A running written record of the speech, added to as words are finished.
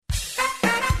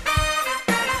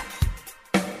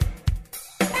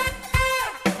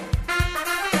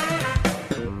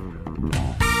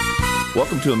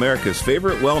Welcome to America's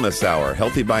favorite wellness hour,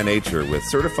 Healthy by Nature, with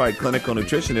certified clinical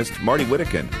nutritionist Marty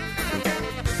Whittakin.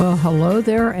 Well, hello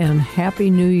there and Happy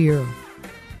New Year.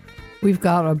 We've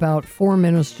got about 4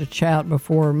 minutes to chat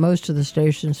before most of the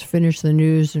stations finish the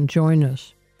news and join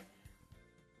us.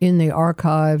 In the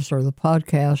archives or the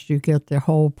podcast, you get the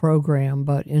whole program,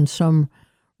 but in some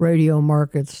radio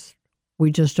markets,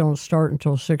 we just don't start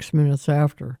until 6 minutes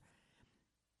after.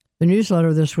 The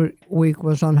newsletter this week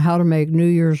was on how to make New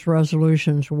Year's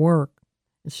resolutions work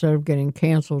instead of getting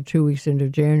canceled 2 weeks into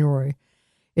January.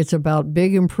 It's about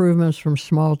big improvements from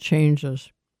small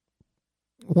changes.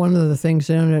 One of the things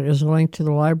in it is a link to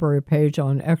the library page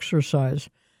on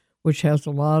exercise, which has a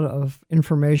lot of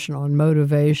information on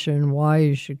motivation, why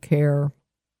you should care,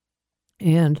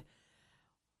 and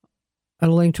a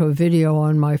link to a video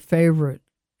on my favorite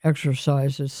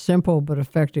exercise. It's simple but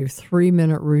effective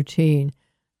 3-minute routine.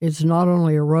 It's not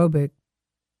only aerobic,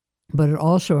 but it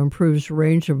also improves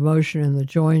range of motion in the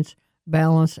joints,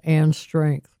 balance, and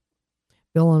strength.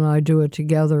 Bill and I do it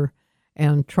together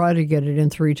and try to get it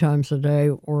in 3 times a day.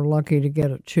 We're lucky to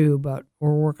get it 2, but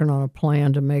we're working on a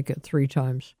plan to make it 3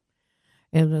 times.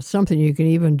 And it's something you can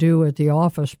even do at the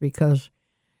office because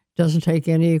it doesn't take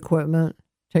any equipment,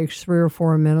 takes 3 or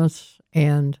 4 minutes,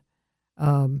 and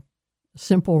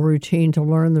simple routine to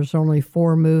learn. There's only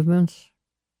 4 movements.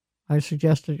 I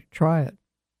suggested you try it.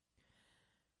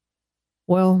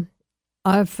 Well,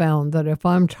 I've found that if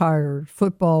I'm tired,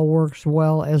 football works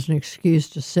well as an excuse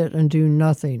to sit and do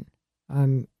nothing.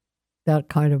 I'm that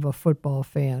kind of a football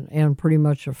fan and pretty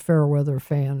much a fair weather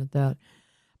fan at that.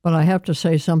 But I have to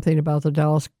say something about the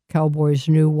Dallas Cowboys'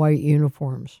 new white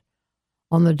uniforms.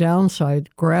 On the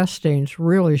downside, grass stains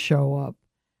really show up.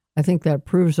 I think that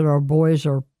proves that our boys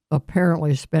are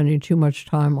apparently spending too much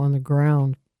time on the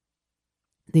ground.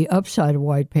 The upside of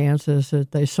white pants is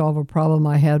that they solve a problem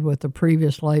I had with the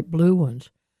previous light blue ones.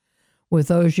 With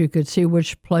those, you could see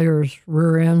which players'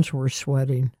 rear ends were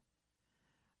sweating.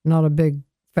 Not a big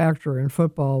factor in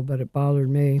football, but it bothered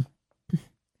me.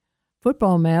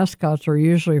 Football mascots are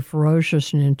usually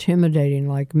ferocious and intimidating,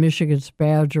 like Michigan's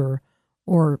Badger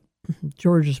or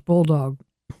Georgia's Bulldog.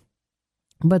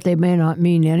 But they may not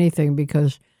mean anything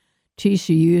because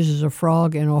TCU's is a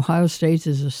frog and Ohio State's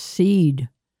is a seed.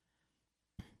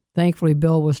 Thankfully,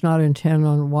 Bill was not intent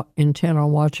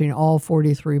on watching all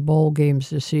 43 bowl games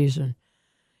this season.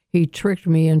 He tricked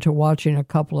me into watching a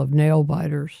couple of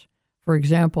nail-biters. For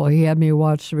example, he had me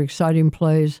watch some exciting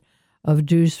plays of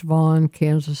Deuce Vaughn,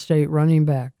 Kansas State running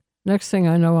back. Next thing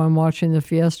I know, I'm watching the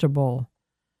Fiesta Bowl.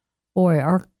 Boy,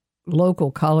 our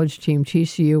local college team,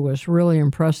 TCU, was really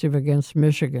impressive against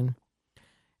Michigan.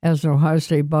 As an Ohio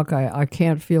State Buckeye, I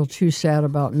can't feel too sad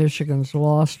about Michigan's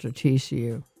loss to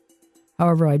TCU.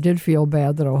 However, I did feel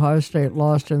bad that Ohio State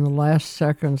lost in the last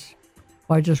seconds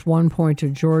by just 1 point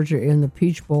to Georgia in the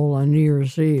Peach Bowl on New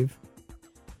Year's Eve.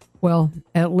 Well,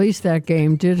 at least that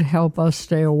game did help us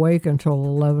stay awake until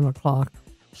 11 o'clock,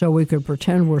 so we could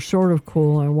pretend we're sort of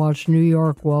cool and watch New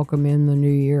York welcome in the new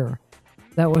year.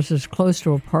 That was as close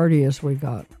to a party as we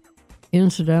got.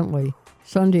 Incidentally,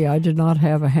 Sunday I did not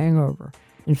have a hangover.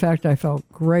 In fact, I felt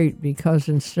great because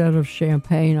instead of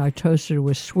champagne, I toasted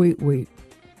with sweet wheat,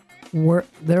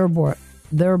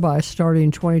 thereby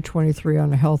starting 2023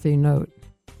 on a healthy note.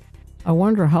 I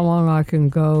wonder how long I can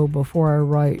go before I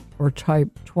write or type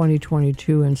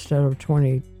 2022 instead of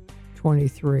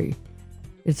 2023.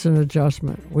 It's an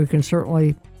adjustment. We can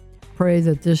certainly pray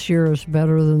that this year is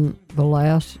better than the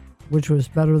last, which was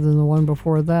better than the one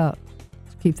before that.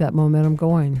 Let's keep that momentum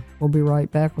going. We'll be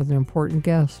right back with an important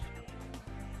guest.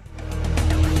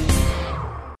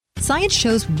 Science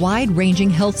shows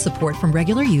wide-ranging health support from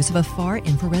regular use of a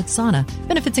far-infrared sauna.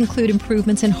 Benefits include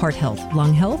improvements in heart health,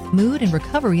 lung health, mood, and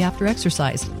recovery after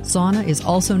exercise. Sauna is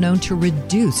also known to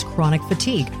reduce chronic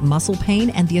fatigue, muscle pain,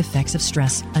 and the effects of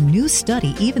stress. A new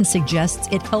study even suggests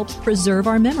it helps preserve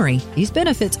our memory. These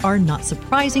benefits are not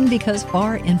surprising because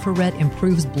far-infrared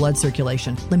improves blood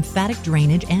circulation, lymphatic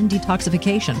drainage, and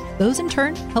detoxification. Those, in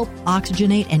turn, help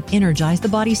oxygenate and energize the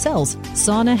body's cells.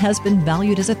 Sauna has been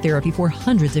valued as a therapy for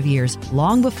hundreds of years,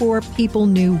 long before people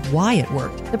knew why it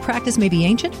worked. The practice may be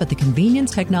ancient, but the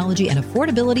convenience, technology, and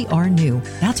affordability are new.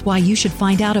 That's why you should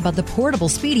find out about the portable,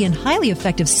 speedy, and highly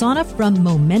effective sauna from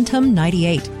Momentum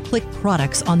 98. Click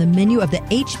products on the menu of the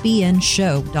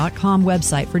hbnshow.com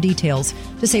website for details.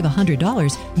 To save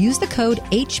 $100, use the code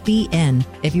HBN.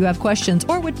 If you have questions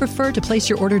or would prefer to place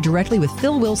your order directly with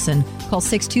Phil Wilson, call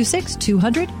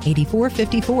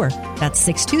 626-200-8454. That's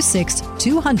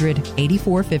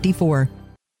 626-200-8454.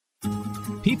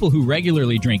 People who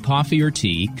regularly drink coffee or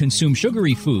tea, consume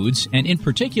sugary foods, and in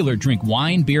particular drink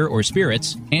wine, beer, or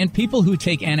spirits, and people who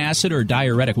take antacid or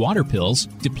diuretic water pills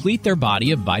deplete their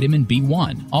body of vitamin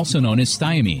B1, also known as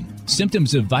thiamine.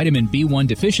 Symptoms of vitamin B1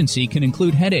 deficiency can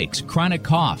include headaches, chronic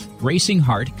cough, racing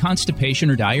heart,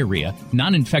 constipation or diarrhea,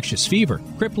 non-infectious fever,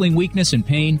 crippling weakness and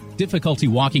pain, difficulty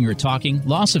walking or talking,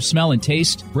 loss of smell and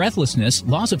taste, breathlessness,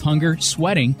 loss of hunger,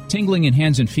 sweating, tingling in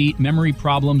hands and feet, memory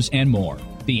problems, and more.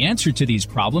 The answer to these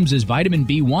problems is vitamin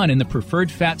B1 in the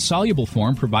preferred fat-soluble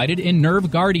form provided in Nerve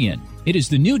Guardian. It is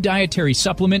the new dietary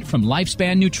supplement from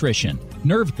Lifespan Nutrition.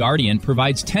 Nerve Guardian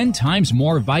provides 10 times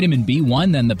more vitamin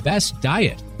B1 than the best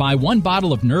diet. Buy one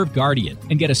bottle of Nerve Guardian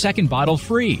and get a second bottle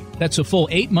free. That's a full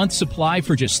 8-month supply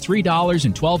for just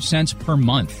 $3.12 per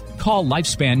month. Call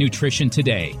Lifespan Nutrition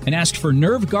today and ask for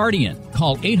Nerve Guardian.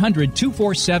 Call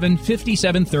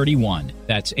 800-247-5731.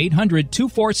 That's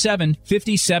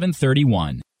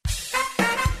 800-247-5731.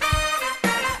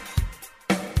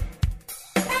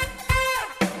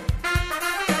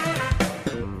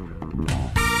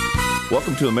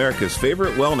 Welcome to America's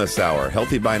favorite wellness hour,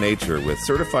 Healthy by Nature, with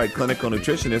certified clinical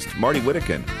nutritionist Marty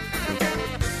Whittekin.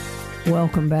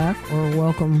 Welcome back, or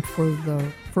welcome for the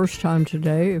first time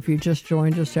today if you just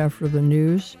joined us after the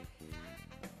news.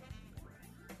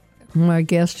 My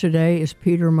guest today is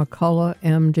Peter McCullough,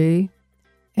 MD,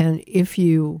 and if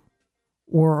you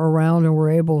were around and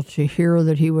were able to hear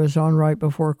that he was on right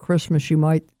before Christmas, you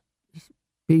might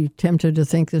be tempted to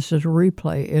think this is a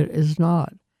replay. It is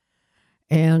not.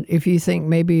 And if you think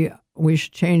maybe we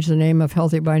should change the name of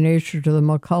Healthy by Nature to the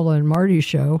McCullough and Marty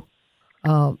Show,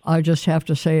 I just have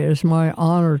to say it is my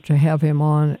honor to have him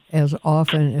on as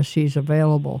often as he's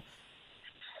available.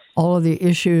 All of the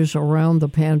issues around the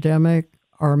pandemic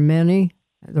are many,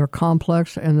 they're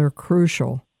complex, and they're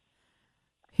crucial.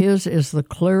 His is the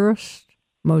clearest,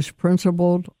 most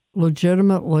principled,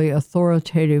 legitimately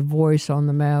authoritative voice on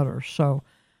the matter. So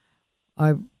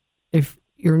if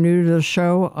you're new to the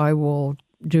show, I will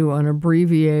do an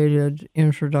abbreviated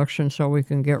introduction so we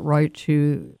can get right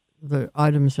to the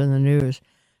items in the news.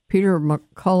 Peter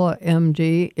McCullough,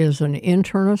 MD, is an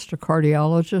internist, a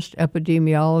cardiologist,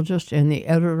 epidemiologist, and the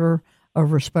editor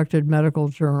of respected medical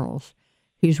journals.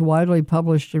 He's widely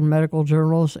published in medical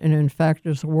journals and, in fact,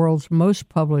 is the world's most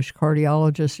published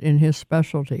cardiologist in his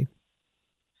specialty.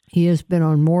 He has been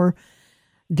on more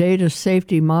data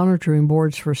safety monitoring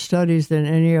boards for studies than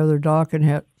any other doc and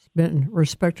has been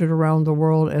respected around the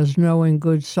world as knowing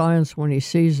good science when he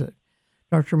sees it.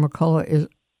 Dr. McCullough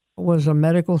was a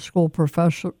medical school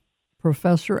professor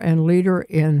and leader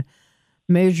in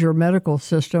major medical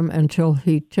system until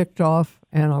he ticked off,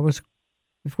 and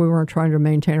if we weren't trying to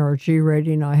maintain our G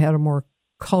rating, I had a more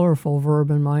colorful verb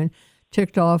in mind,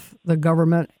 ticked off the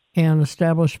government and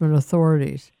establishment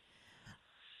authorities.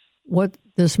 What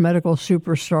this medical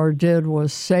superstar did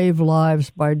was save lives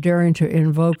by daring to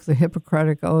invoke the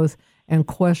Hippocratic Oath and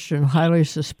question highly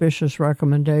suspicious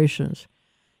recommendations.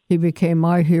 He became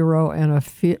my hero and a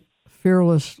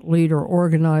fearless leader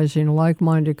organizing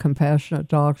like-minded, compassionate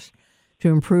docs to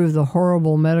improve the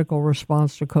horrible medical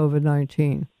response to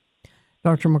COVID-19.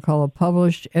 Dr. McCullough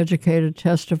published, educated,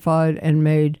 testified, and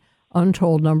made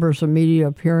untold numbers of media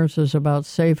appearances about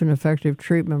safe and effective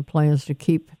treatment plans to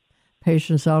keep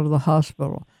patients out of the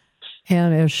hospital.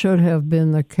 And as should have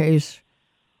been the case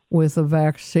with the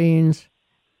vaccines,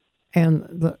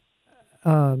 and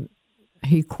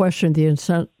he questioned the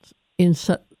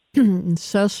incessant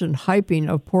hyping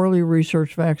of poorly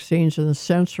researched vaccines and the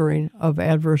censoring of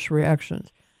adverse reactions.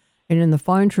 And in the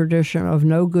fine tradition of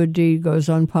no good deed goes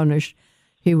unpunished,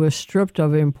 he was stripped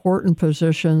of important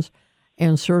positions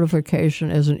and certification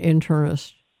as an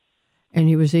internist, and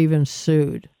he was even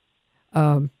sued.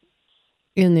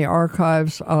 In the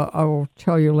archives, I will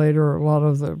tell you later a lot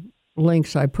of the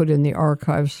links I put in the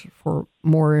archives for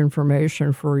more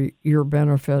information for your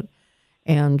benefit.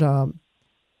 And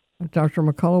Dr.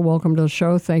 McCullough, welcome to the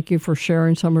show. Thank you for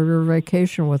sharing some of your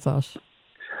vacation with us.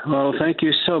 Well, thank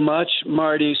you so much,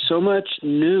 Marty. So much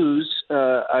news.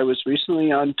 I was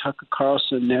recently on Tucker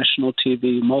Carlson National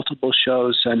TV, multiple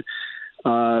shows, and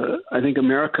I think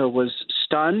America was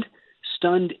stunned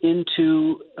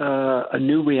into a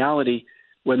new reality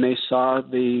when they saw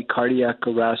the cardiac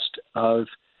arrest of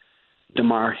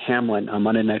Damar Hamlin on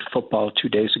Monday Night Football 2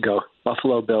 days ago,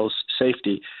 Buffalo Bills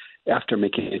safety, after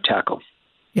making a tackle.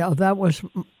 Yeah, that was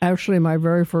actually my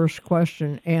very first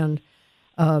question. And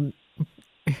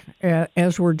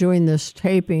as we're doing this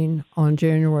taping on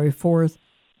January 4th,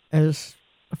 as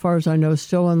far as I know,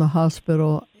 still in the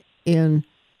hospital in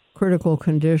critical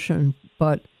condition,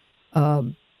 but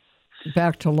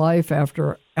back to life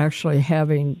after actually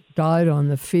having died on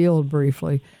the field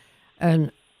briefly.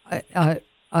 And I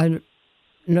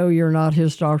know you're not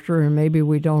his doctor, and maybe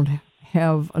we don't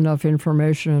have enough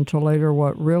information until later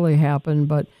what really happened,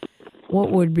 but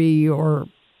what would be your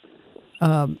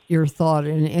thought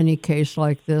in any case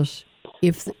like this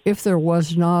if there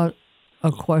was not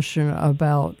a question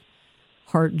about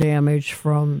heart damage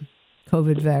from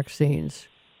COVID vaccines?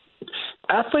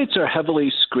 Athletes are heavily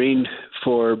screened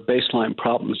for baseline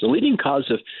problems. The leading cause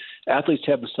of athletes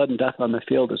having sudden death on the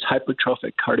field is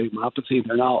hypertrophic cardiomyopathy.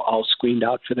 They're now all screened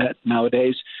out for that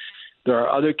nowadays. There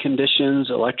are other conditions,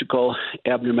 electrical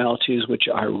abnormalities, which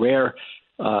are rare.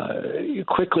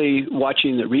 Quickly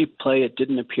watching the replay, it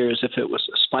didn't appear as if it was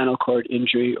a spinal cord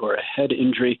injury or a head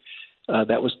injury.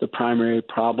 That was the primary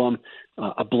problem.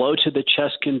 A blow to the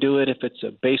chest can do it. If it's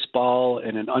a baseball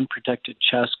in an unprotected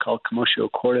chest called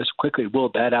commotio cordis, quickly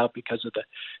ruled that out because of the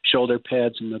shoulder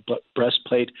pads and the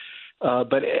breastplate.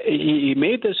 But he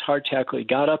made this hard tackle. He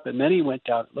got up, and then he went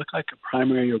down. It looked like a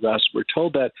primary arrest. We're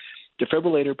told that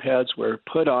defibrillator pads were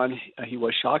put on. He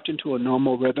was shocked into a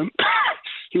normal rhythm.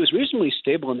 He was reasonably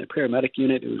stable in the paramedic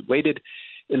unit. He waited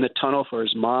in the tunnel for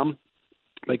his mom.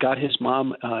 They got his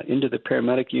mom into the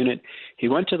paramedic unit. He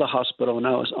went to the hospital.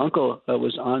 Now his uncle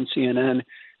was on CNN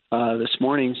this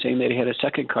morning saying that he had a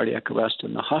second cardiac arrest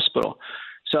in the hospital.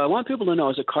 So I want people to know,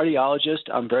 as a cardiologist,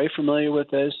 I'm very familiar with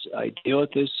this. I deal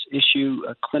with this issue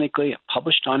clinically. I've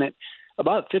published on it.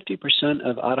 About 50%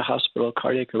 of out-of-hospital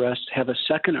cardiac arrests have a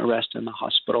second arrest in the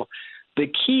hospital. The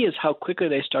key is how quickly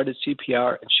they started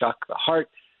CPR and shock the heart.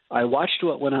 I watched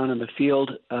what went on in the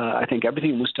field. I think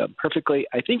everything was done perfectly.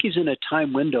 I think he's in a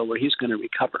time window where he's going to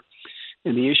recover.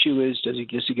 And the issue is, does he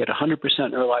get 100%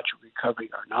 neurologic recovery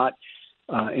or not?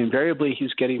 Invariably,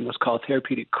 he's getting what's called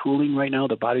therapeutic cooling right now.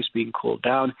 The body's being cooled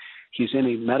down. He's in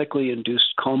a medically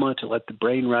induced coma to let the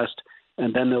brain rest,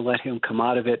 and then they'll let him come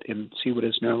out of it and see what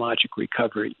his neurologic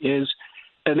recovery is.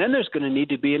 And then there's going to need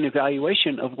to be an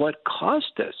evaluation of what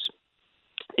caused this.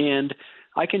 And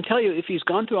I can tell you, if he's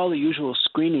gone through all the usual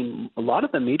screening, a lot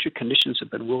of the major conditions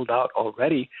have been ruled out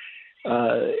already.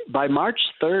 By March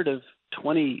 3rd of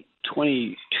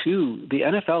 2022, the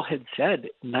NFL had said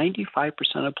 95%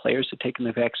 of players had taken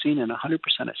the vaccine and 100%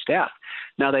 of staff.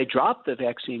 Now, they dropped the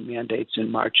vaccine mandates in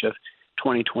March of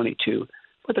 2022.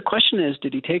 But the question is,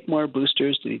 did he take more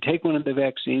boosters? Did he take one of the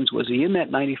vaccines? Was he in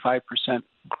that 95%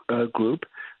 group?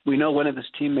 We know one of his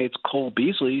teammates, Cole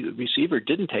Beasley, the receiver,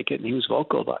 didn't take it, and he was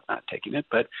vocal about not taking it.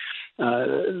 But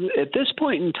at this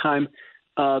point in time,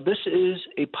 this is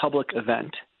a public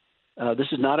event. This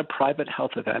is not a private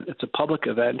health event. It's a public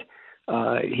event.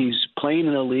 He's playing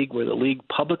in a league where the league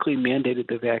publicly mandated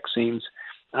the vaccines.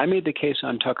 I made the case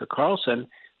on Tucker Carlson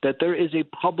that there is a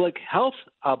public health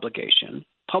obligation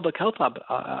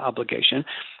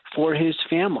for his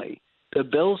family, the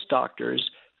Bills doctors,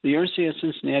 the University of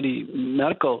Cincinnati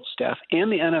medical staff,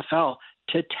 and the NFL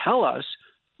to tell us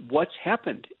what's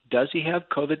happened. Does he have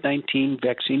COVID-19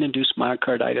 vaccine-induced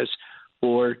myocarditis,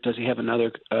 or does he have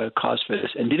another cause for this?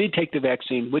 And did he take the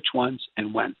vaccine? Which ones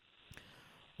and when?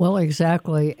 Well,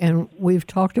 exactly. And we've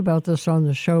talked about this on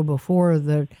the show before,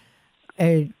 that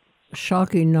a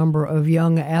shocking number of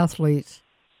young athletes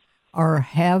are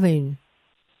having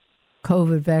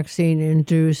COVID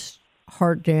vaccine-induced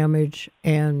heart damage,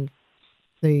 and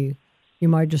you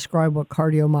might describe what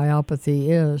cardiomyopathy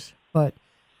is, but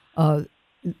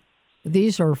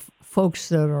these are folks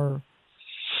that are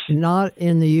not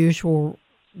in the usual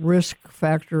risk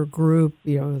factor group.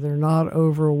 They're not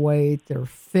overweight, they're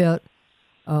fit,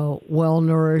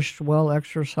 well-nourished,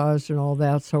 well-exercised, and all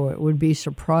that, so it would be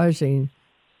surprising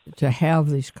to have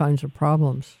these kinds of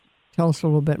problems. Tell us a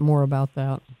little bit more about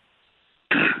that.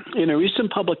 In a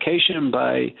recent publication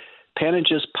by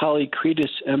Panagis,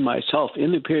 Polycretis, and myself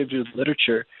in the peer-reviewed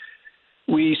literature,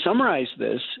 we summarize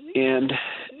this, and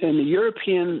in the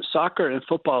European soccer and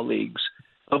football leagues,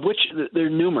 of which there are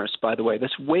numerous, by the way,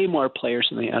 that's way more players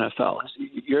than the NFL.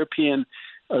 European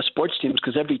sports teams,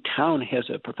 because every town has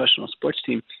a professional sports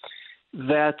team,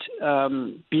 that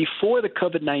before the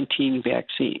COVID-19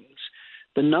 vaccines,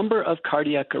 the number of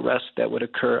cardiac arrests that would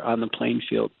occur on the playing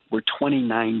field were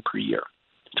 29 per year,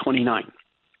 29.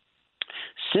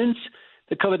 Since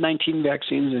the COVID-19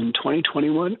 vaccines in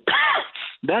 2021,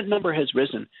 that number has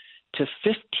risen to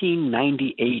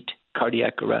 1,598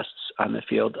 cardiac arrests on the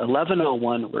field.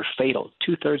 1,101 were fatal.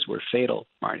 2/3 were fatal,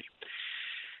 Marty.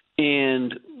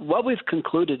 And what we've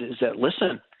concluded is that,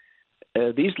 listen,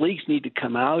 these leagues need to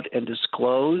come out and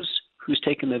disclose who's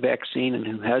taken the vaccine and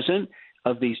who hasn't.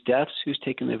 Of these deaths, who's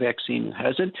taken the vaccine and who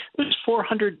hasn't. There's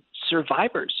 400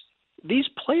 survivors. These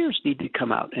players need to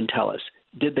come out and tell us,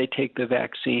 did they take the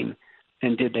vaccine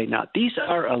and did they not? These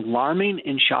are alarming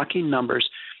and shocking numbers.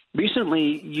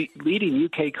 Recently, leading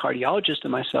UK cardiologist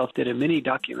and myself did a mini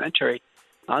documentary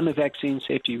on the Vaccine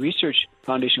Safety Research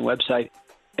Foundation website.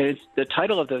 The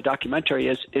title of the documentary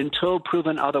is Until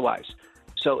Proven Otherwise.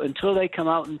 So until they come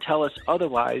out and tell us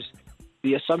otherwise,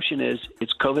 the assumption is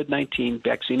it's COVID-19,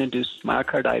 vaccine-induced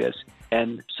myocarditis,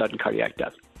 and sudden cardiac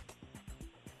death.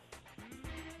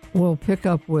 We'll pick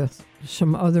up with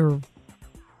some other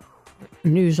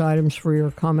news items for your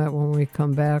comment when we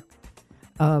come back.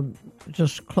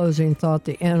 Just closing thought,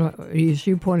 as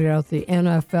you pointed out, the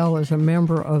NFL is a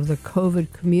member of the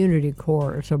COVID Community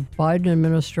Corps. It's a Biden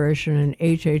administration and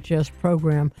HHS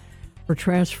program for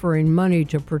transferring money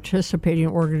to participating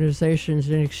organizations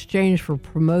in exchange for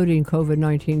promoting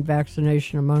COVID-19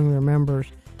 vaccination among their members.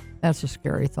 That's a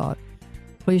scary thought.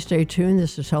 Please stay tuned.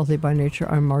 This is Healthy by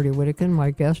Nature. I'm Marty Whittakin.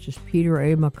 My guest is Peter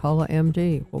A. McCullough,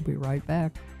 MD. We'll be right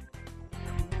back.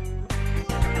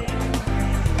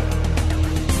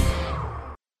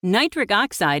 Nitric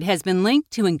oxide has been linked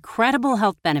to incredible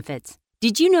health benefits.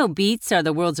 Did you know beets are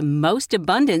the world's most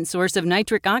abundant source of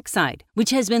nitric oxide, which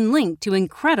has been linked to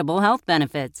incredible health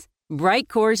benefits?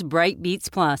 Brightcore's Bright Beets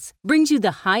Plus brings you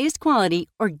the highest quality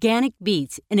organic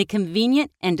beets in a convenient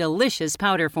and delicious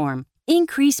powder form.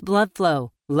 Increase blood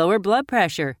flow, lower blood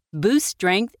pressure, boost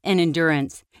strength and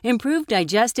endurance, improve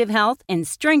digestive health, and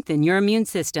strengthen your immune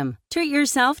system. Treat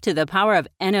yourself to the power of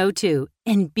NO2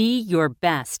 and be your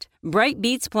best. Bright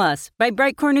Beets Plus by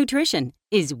Brightcore Nutrition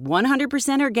is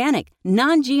 100% organic,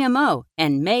 non-GMO,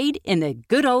 and made in the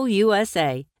good old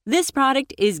USA. This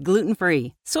product is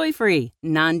gluten-free, soy-free,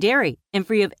 non-dairy, and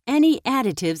free of any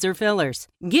additives or fillers.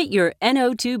 Get your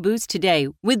NO2 boost today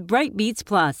with Bright Beets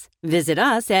Plus. Visit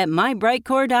us at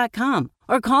mybrightcore.com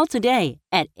or call today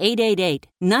at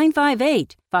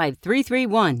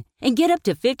 888-958-5331 and get up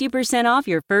to 50% off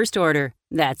your first order.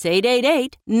 That's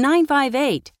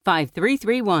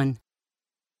 888-958-5331.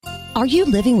 Are you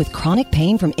living with chronic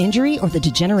pain from injury or the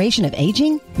degeneration of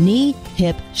aging? Knee,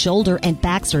 hip, shoulder, and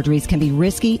back surgeries can be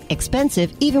risky,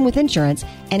 expensive, even with insurance,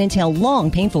 and entail long,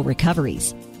 painful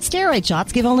recoveries. Steroid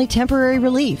shots give only temporary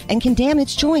relief and can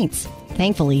damage joints.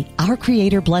 Thankfully, our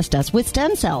Creator blessed us with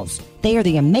stem cells. They are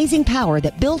the amazing power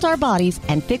that built our bodies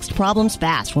and fixed problems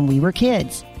fast when we were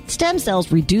kids. Stem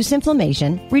cells reduce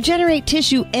inflammation, regenerate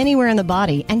tissue anywhere in the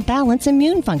body, and balance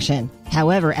immune function.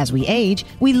 However, as we age,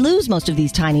 we lose most of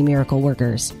these tiny miracle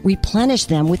workers. Replenish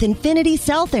them with Infinity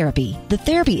Cell Therapy. The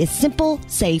therapy is simple,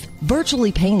 safe,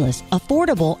 virtually painless,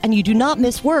 affordable, and you do not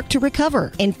miss work to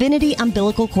recover. Infinity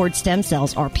umbilical cord stem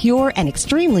cells are pure and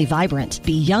extremely vibrant.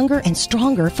 Be younger and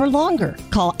stronger for longer.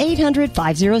 Call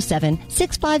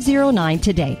 800-507-6509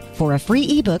 today for a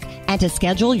free ebook and to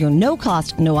schedule your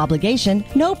no-cost, no-obligation,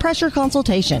 no-pressure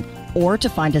consultation or to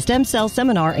find a stem cell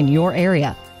seminar in your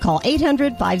area. Call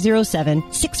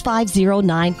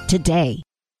 800-507-6509 today.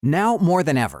 Now more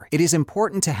than ever, it is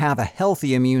important to have a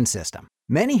healthy immune system.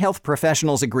 Many health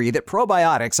professionals agree that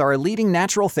probiotics are a leading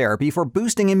natural therapy for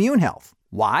boosting immune health.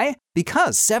 Why?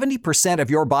 Because 70%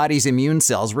 of your body's immune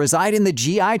cells reside in the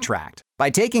GI tract. By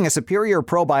taking a superior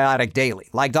probiotic daily,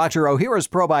 like Dr. Ohhira's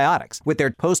probiotics, with their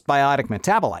postbiotic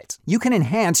metabolites, you can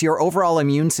enhance your overall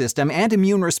immune system and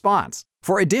immune response.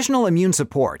 For additional immune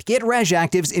support, get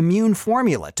RegActive's Immune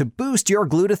Formula to boost your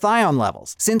glutathione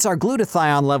levels, since our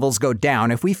glutathione levels go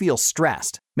down if we feel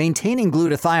stressed. Maintaining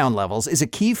glutathione levels is a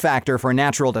key factor for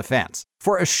natural defense.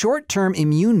 For a short-term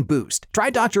immune boost, try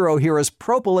Dr. Ohhira's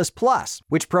Propolis Plus,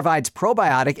 which provides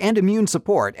probiotic and immune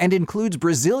support and includes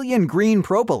Brazilian green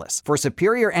propolis for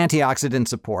superior antioxidant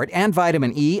support and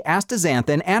vitamin E,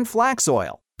 astaxanthin, and flax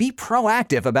oil. Be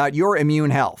proactive about your immune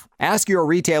health. Ask your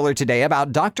retailer today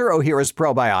about Dr. Ohhira's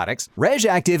probiotics,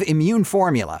 RegActive Immune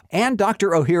Formula, and Dr.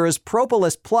 Ohhira's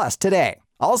Propolis Plus today.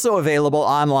 Also available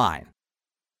online.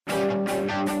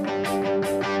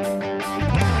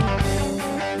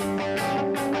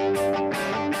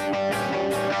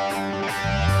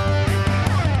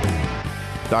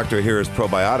 Dr. Ohhira's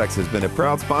Probiotics has been a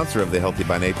proud sponsor of the Healthy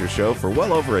by Nature show for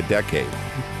well over a decade.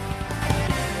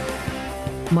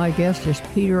 My guest is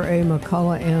Peter A.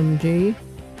 McCullough, MD.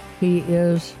 He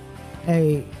is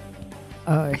a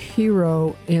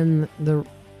hero in the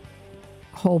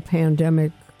whole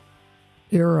pandemic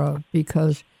era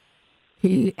because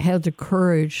he had the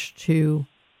courage to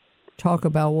talk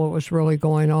about what was really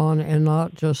going on and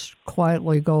not just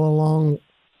quietly go along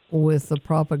with the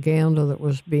propaganda that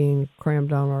was being crammed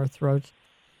down our throats.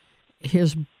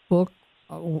 His book,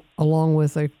 along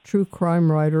with a true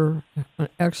crime writer, an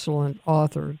excellent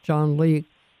author, John Leake,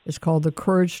 is called The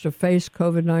Courage to Face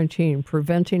COVID-19,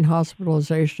 Preventing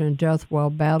Hospitalization and Death While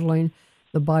Battling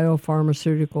the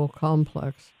Biopharmaceutical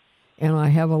Complex. And I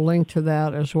have a link to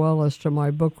that as well as to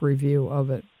my book review of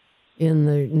it in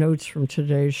the notes from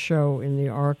today's show in the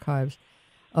archives.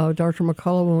 Dr.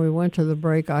 McCullough, when we went to the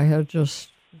break, I had just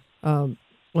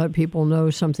let people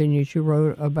know something that you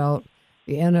wrote about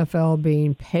the NFL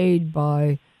being paid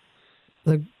by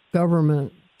the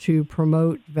government to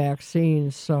promote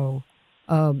vaccines. So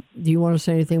do you want to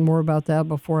say anything more about that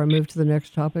before I move to the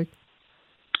next topic?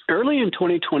 Early in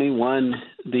 2021,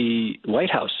 the White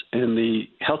House and the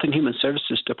Health and Human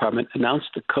Services Department announced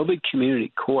the COVID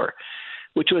Community Corps,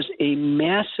 which was a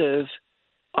massive,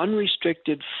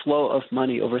 unrestricted flow of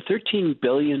money. Over $13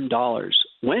 billion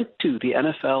went to the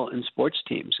NFL and sports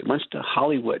teams. It went to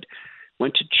Hollywood,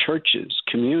 went to churches,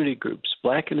 community groups,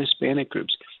 Black and Hispanic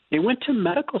groups. It went to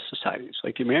medical societies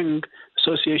like the American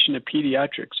Association of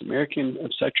Pediatrics, American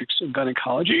Obstetrics and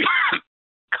Gynecology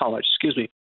College,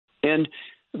 And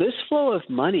this flow of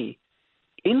money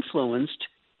influenced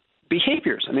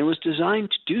behaviors, and it was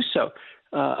designed to do so.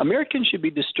 Americans should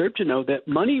be disturbed to know that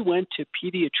money went to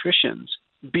pediatricians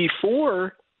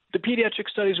before the pediatric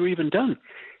studies were even done.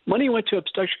 Money went to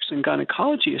Obstetrics and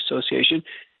Gynecology Association,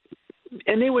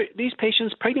 and these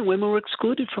patients, pregnant women, were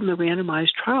excluded from the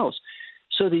randomized trials.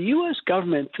 So the U.S.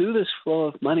 government, through this flow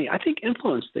of money, I think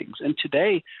influenced things. And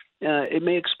today, it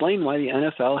may explain why the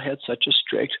NFL had such a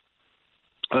strict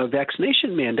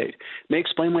vaccination mandate. It may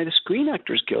explain why the Screen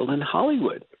Actors Guild in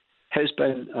Hollywood has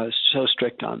been so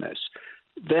strict on this.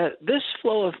 That this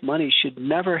flow of money should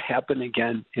never happen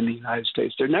again in the United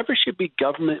States. There never should be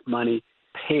government money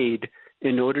paid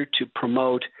in order to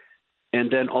promote and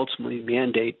then ultimately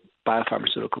mandate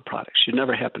biopharmaceutical products. Should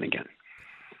never happen again.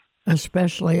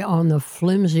 Especially on the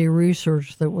flimsy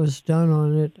research that was done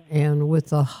on it and with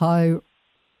the high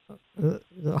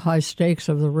stakes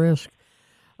of the risk.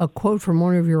 A quote from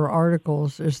one of your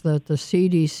articles is that the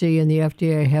CDC and the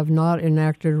FDA have not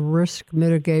enacted risk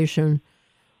mitigation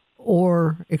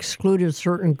or excluded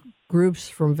certain groups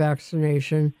from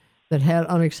vaccination that had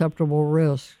unacceptable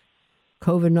risks.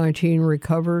 COVID-19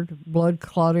 recovered, blood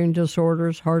clotting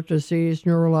disorders, heart disease,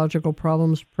 neurological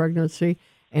problems, pregnancy,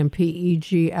 and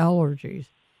PEG allergies.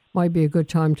 Might be a good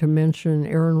time to mention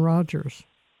Aaron Rodgers.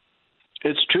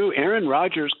 It's true. Aaron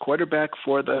Rodgers, quarterback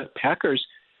for the Packers,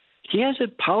 he has a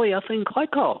polyethylene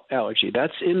glycol allergy.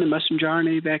 That's in the messenger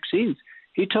RNA vaccines.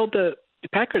 He told the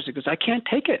Packers, he goes, I can't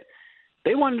take it.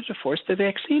 They wanted to force the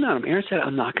vaccine on him. Aaron said,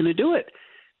 I'm not going to do it.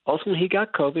 Ultimately, he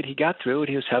got COVID. He got through it.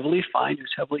 He was heavily fined. He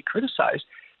was heavily criticized.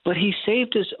 But he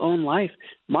saved his own life.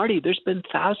 Marty, there's been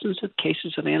thousands of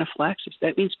cases of anaphylaxis.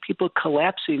 That means people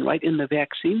collapsing right in the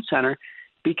vaccine center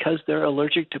because they're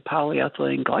allergic to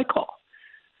polyethylene glycol.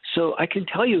 So I can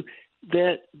tell you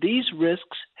that these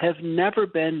risks have never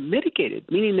been mitigated,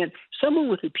 meaning that someone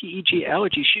with a PEG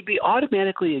allergy should be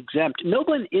automatically exempt. No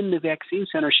one in the vaccine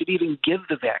center should even give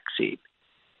the vaccine,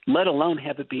 let alone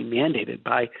have it be mandated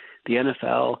by the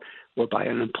NFL or by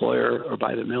an employer or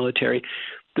by the military.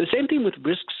 The same thing with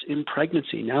risks in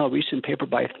pregnancy. Now, a recent paper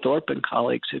by Thorpe and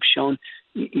colleagues have shown,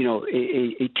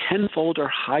 a tenfold or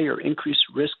higher increased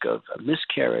risk of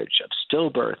miscarriage, of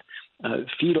stillbirth,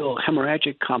 fetal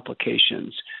hemorrhagic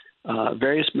complications,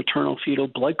 various maternal fetal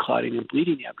blood clotting and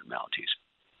bleeding abnormalities.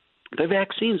 The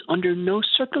vaccines, under no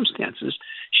circumstances,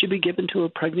 should be given to a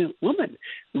pregnant woman.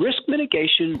 Risk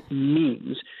mitigation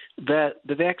means that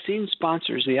the vaccine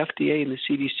sponsors, the FDA and the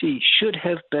CDC, should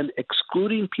have been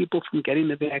excluding people from getting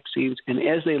the vaccines, and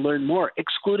as they learn more,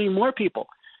 excluding more people.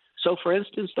 So, for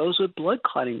instance, those with blood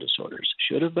clotting disorders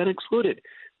should have been excluded.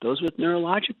 Those with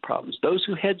neurologic problems, those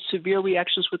who had severe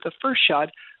reactions with the first shot,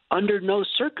 under no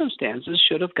circumstances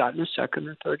should have gotten a second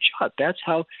or third shot. That's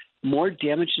how more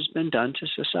damage has been done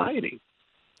to society.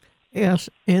 Yes,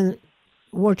 and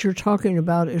what you're talking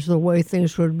about is the way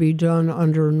things would be done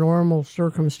under normal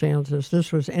circumstances.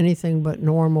 This was anything but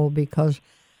normal because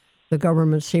the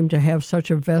government seemed to have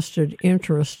such a vested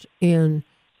interest in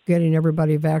getting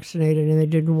everybody vaccinated, and they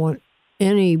didn't want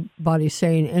anybody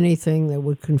saying anything that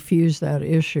would confuse that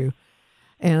issue.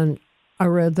 And I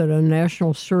read that a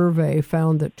national survey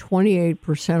found that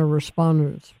 28% of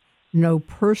respondents know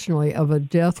personally of a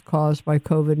death caused by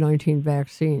COVID-19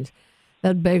 vaccines.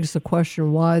 That begs the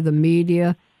question why the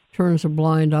media turns a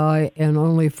blind eye and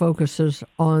only focuses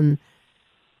on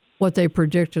what they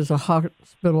predict is a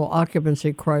hospital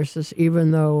occupancy crisis,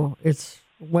 even though it's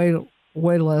way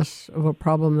less of a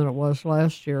problem than it was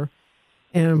last year,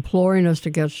 and imploring us to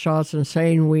get shots and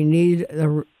saying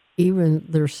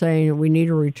they're saying we need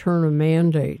a return of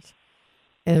mandates.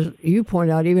 As you point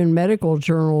out, even medical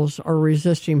journals are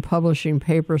resisting publishing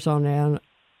papers on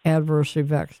adverse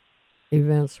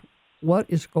events. What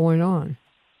is going on?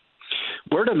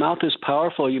 Word of mouth is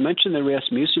powerful. You mentioned the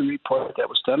Rasmussen report that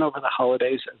was done over the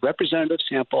holidays. A representative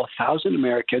sample, 1,000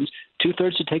 Americans,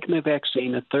 2/3 had taken the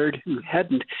vaccine, a third who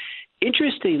hadn't.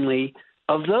 Interestingly,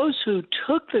 of those who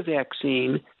took the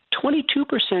vaccine,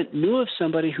 22% knew of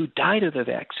somebody who died of the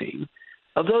vaccine.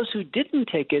 Of those who didn't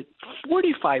take it,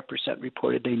 45%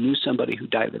 reported they knew somebody who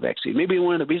died of the vaccine. Maybe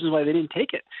one of the reasons why they didn't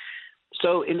take it.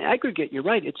 So in aggregate, you're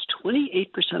right. It's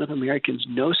 28% of Americans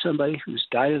know somebody who's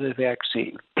died of the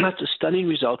vaccine. That's a stunning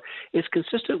result. It's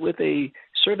consistent with a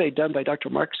survey done by Dr.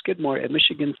 Mark Skidmore at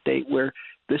Michigan State, where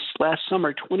this last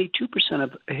summer, 22%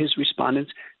 of his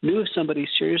respondents knew of somebody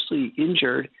seriously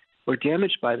injured or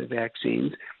damaged by the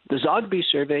vaccines. The Zogby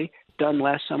survey done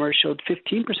last summer showed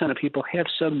 15% of people have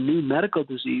some new medical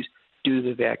disease due to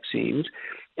the vaccines.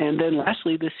 And then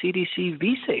lastly, the CDC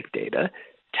VSafe data,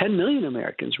 10 million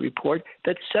Americans report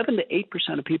that 7 to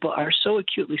 8% of people are so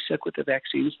acutely sick with the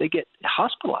vaccines they get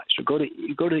hospitalized or go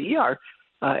to the ER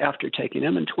after taking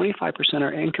them, and 25%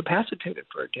 are incapacitated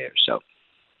for a day or so.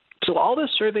 So all the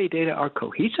survey data are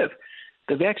cohesive.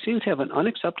 The vaccines have an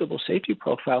unacceptable safety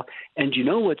profile, and you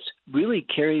know what's really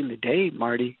carrying the day,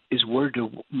 Marty, is word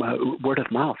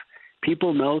of mouth.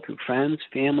 People know through friends,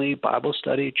 family, Bible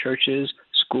study, churches,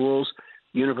 schools,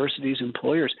 universities,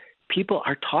 employers. People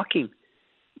are talking.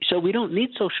 So we don't need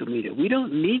social media. We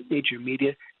don't need major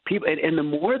media. People, and the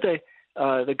more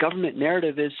the government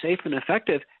narrative is safe and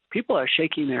effective, people are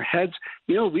shaking their heads.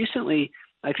 You know, recently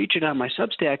I featured on my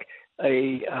Substack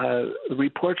a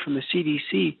report from the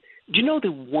CDC. Do you know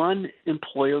the one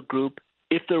employer group,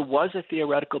 if there was a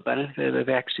theoretical benefit of the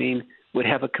vaccine, would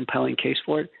have a compelling case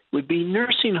for it? Would be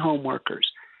nursing home workers.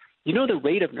 You know the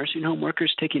rate of nursing home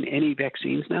workers taking any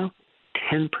vaccines now?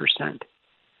 10%.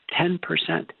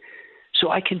 10%. So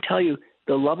I can tell you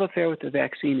the love affair with the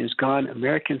vaccine is gone.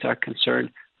 Americans are concerned.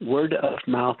 Word of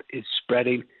mouth is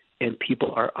spreading, and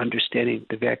people are understanding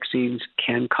the vaccines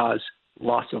can cause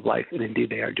loss of life, and indeed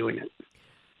they are doing it.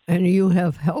 And you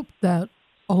have helped that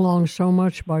along so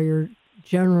much by your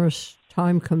generous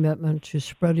time commitment to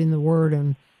spreading the word,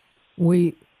 and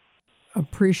we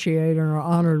appreciate and are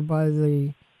honored by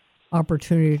the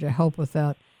opportunity to help with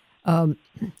that. I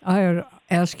had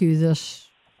asked you this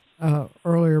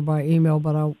earlier by email,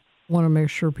 but I want to make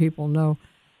sure people know.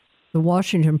 The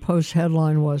Washington Post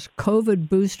headline was, COVID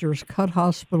boosters cut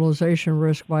hospitalization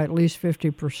risk by at least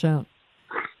 50%.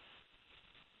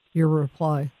 Your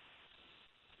reply?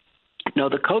 No,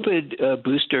 the COVID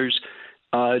boosters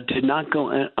did not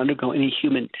undergo any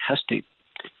human testing,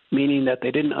 meaning that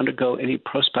they didn't undergo any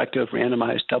prospective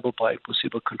randomized double-blind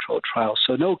placebo-controlled trials.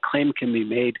 So no claim can be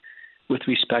made with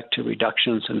respect to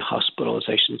reductions in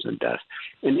hospitalizations and death.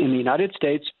 In the United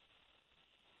States,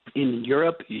 in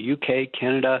Europe, UK,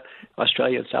 Canada,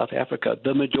 Australia, and South Africa,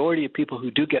 the majority of people who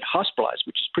do get hospitalized,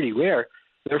 which is pretty rare,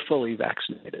 they're fully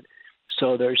vaccinated.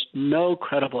 So there's no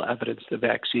credible evidence the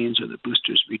vaccines or the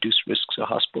boosters reduce risks of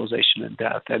hospitalization and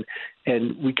death.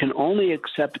 And we can only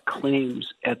accept claims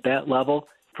at that level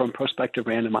from prospective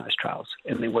randomized trials,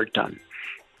 and they weren't done.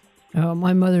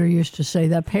 My mother used to say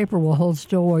that paper will hold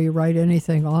still while you write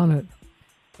anything on it.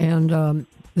 And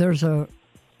there's a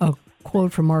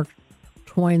quote from Mark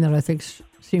Twain that I think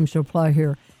seems to apply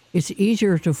here. It's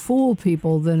easier to fool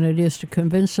people than it is to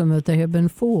convince them that they have been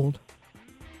fooled.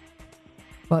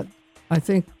 But I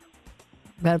think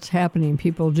that's happening.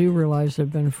 People do realize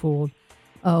they've been fooled.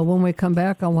 When we come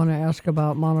back, I want to ask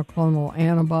about monoclonal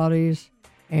antibodies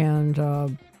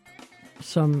and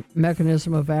some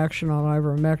mechanism of action on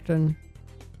ivermectin,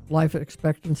 life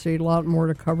expectancy. A lot more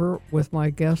to cover with my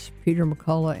guest, Peter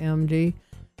McCullough, MD.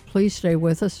 Please stay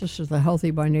with us. This is the Healthy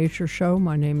by Nature Show.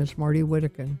 My name is Marty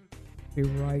Whittakin. Be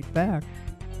right back.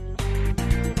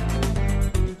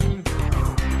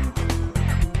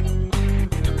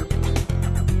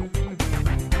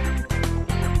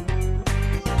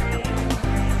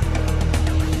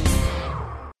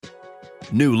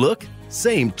 New look,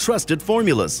 same trusted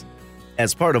formulas.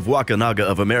 As part of Wakanaga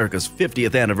of America's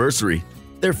 50th anniversary,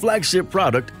 their flagship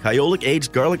product, Kyolic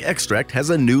Aged Garlic Extract, has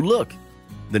a new look.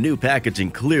 The new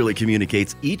packaging clearly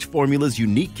communicates each formula's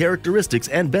unique characteristics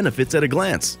and benefits at a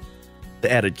glance.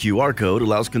 The added QR code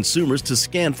allows consumers to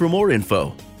scan for more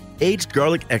info. Aged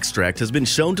Garlic Extract has been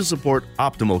shown to support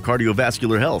optimal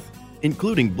cardiovascular health,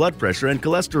 including blood pressure and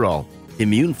cholesterol,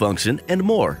 immune function, and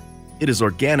more. It is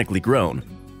organically grown.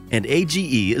 And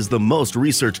AGE is the most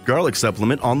researched garlic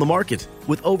supplement on the market,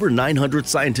 with over 900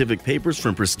 scientific papers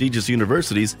from prestigious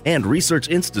universities and research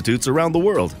institutes around the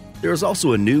world. There is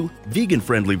also a new,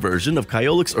 vegan-friendly version of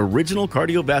Kyolic's original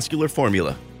cardiovascular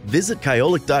formula. Visit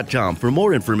Kyolic.com for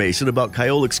more information about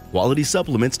Kyolic's quality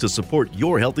supplements to support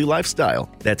your healthy lifestyle.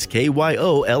 That's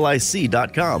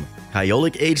KYOLIC.com.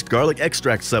 Kyolic Aged Garlic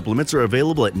Extract supplements are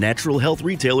available at natural health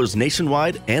retailers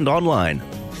nationwide and online.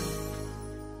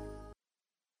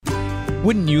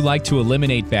 Wouldn't you like to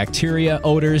eliminate bacteria,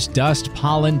 odors, dust,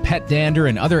 pollen, pet dander,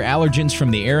 and other allergens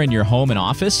from the air in your home and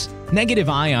office? Negative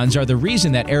ions are the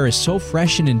reason that air is so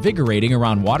fresh and invigorating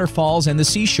around waterfalls and the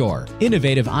seashore.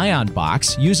 Innovative Ion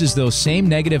Box uses those same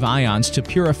negative ions to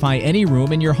purify any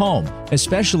room in your home,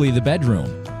 especially the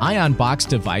bedroom. Ion Box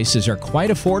devices are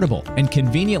quite affordable and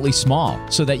conveniently small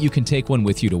so that you can take one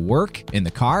with you to work, in the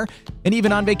car, and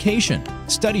even on vacation.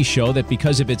 Studies show that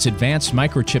because of its advanced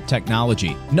microchip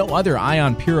technology, no other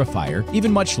ion purifier,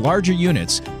 even much larger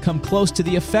units, come close to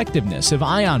the effectiveness of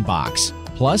Ion Box.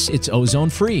 Plus, it's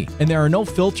ozone-free, and there are no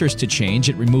filters to change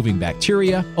at removing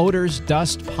bacteria, odors,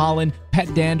 dust, pollen,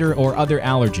 pet dander, or other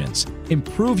allergens.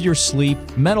 Improve your sleep,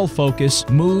 mental focus,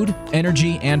 mood,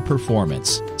 energy, and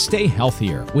performance. Stay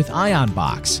healthier with Ion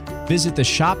Box. Visit the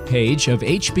shop page of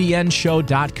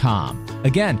hbnshow.com.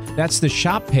 Again, that's the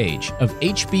shop page of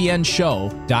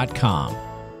hbnshow.com.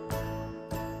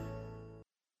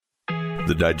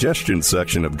 The digestion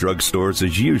section of drugstores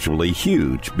is usually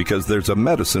huge because there's a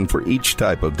medicine for each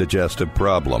type of digestive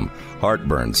problem: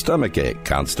 heartburn, stomachache,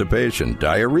 constipation,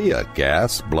 diarrhea,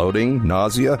 gas, bloating,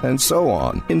 nausea, and so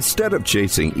on. Instead of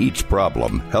chasing each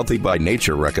problem, Healthy by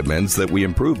Nature recommends that we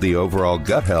improve the overall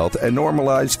gut health and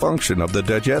normalize function of the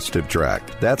digestive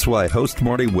tract. That's why host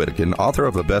Marty Wittekin, author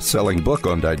of a best-selling book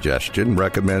on digestion,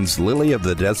 recommends Lily of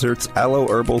the Desert's Aloe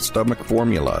Herbal Stomach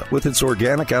Formula. With its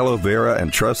organic aloe vera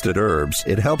and trusted herbs,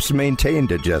 it helps maintain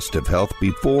digestive health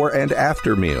before and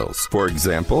after meals. For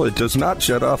example, it does not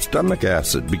shut off stomach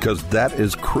acid because that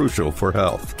is crucial for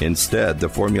health. Instead, the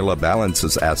formula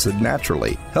balances acid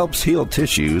naturally, helps heal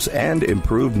tissues, and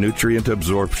improve nutrient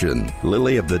absorption.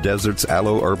 Lily of the Desert's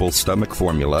Aloe Herbal Stomach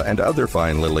Formula and other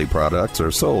fine Lily products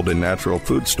are sold in natural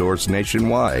food stores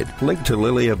nationwide. Link to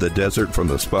Lily of the Desert from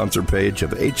the sponsor page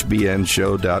of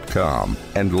hbnshow.com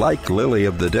and like Lily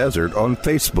of the Desert on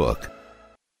Facebook.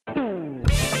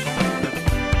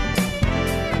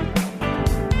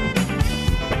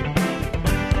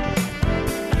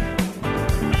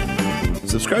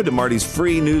 Subscribe to Marty's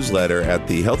free newsletter at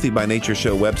the Healthy by Nature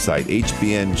Show website,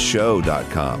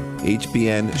 hbnshow.com.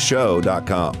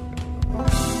 hbnshow.com.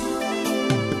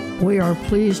 We are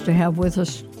pleased to have with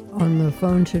us on the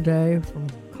phone today from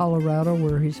Colorado,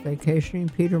 where he's vacationing,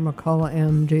 Peter McCullough,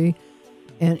 MD.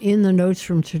 And in the notes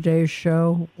from today's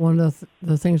show, one of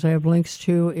the things I have links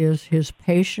to is his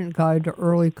patient guide to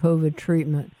early COVID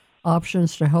treatment,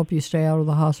 options to help you stay out of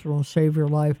the hospital and save your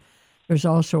life. There's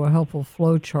also a helpful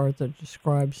flow chart that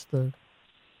describes the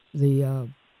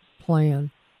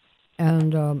plan.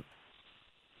 And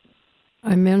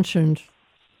I mentioned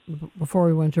before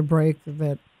we went to break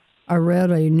that I read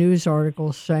a news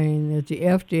article saying that the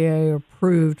FDA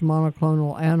approved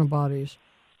monoclonal antibodies.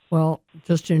 Well,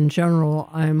 just in general,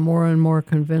 I'm more and more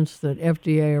convinced that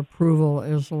FDA approval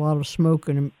is a lot of smoke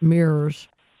and mirrors,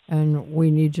 and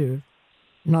we need to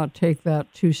not take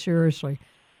that too seriously.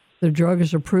 The drug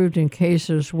is approved in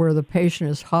cases where the patient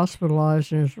is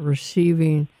hospitalized and is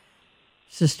receiving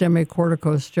systemic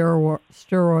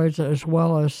corticosteroids as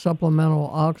well as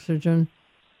supplemental oxygen.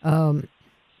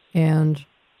 And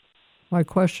my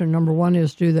question, number one,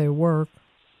 is do they work?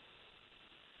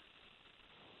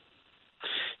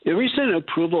 The recent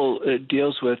approval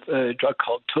deals with a drug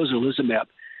called tocilizumab,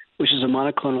 which is a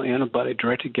monoclonal antibody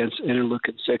directed against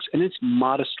interleukin-6, and it's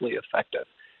modestly effective.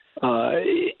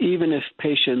 Even if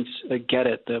patients get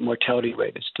it, the mortality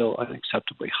rate is still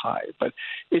unacceptably high. But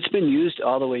it's been used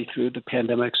all the way through the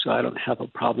pandemic, so I don't have a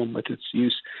problem with its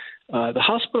use. The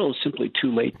hospital is simply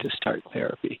too late to start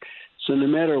therapy. So no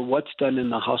matter what's done in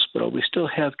the hospital, we still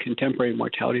have contemporary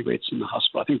mortality rates in the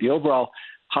hospital. I think the overall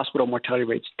hospital mortality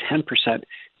rate is 10%.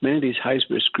 Many of these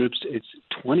high-risk groups, it's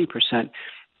 20%.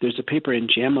 There's a paper in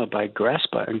JAMA by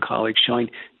Graspa and colleagues showing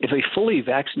if a fully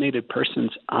vaccinated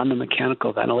person's on the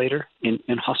mechanical ventilator in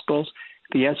hospitals,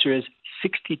 the answer is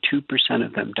 62%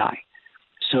 of them die.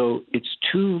 So it's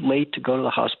too late to go to the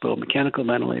hospital. Mechanical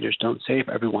ventilators don't save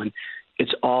everyone.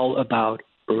 It's all about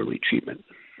early treatment.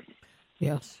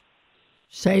 Yes.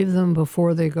 Save them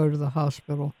before they go to the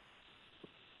hospital.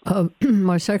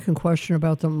 My second question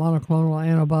about the monoclonal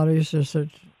antibodies is that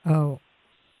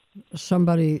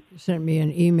somebody sent me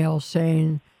an email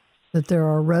saying that there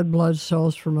are red blood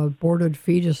cells from aborted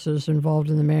fetuses involved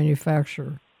in the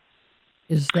manufacture.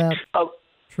 Is that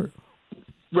true?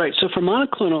 Right. So for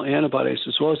monoclonal antibodies,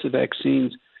 as well as the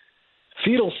vaccines,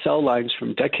 fetal cell lines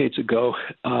from decades ago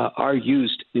are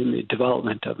used in the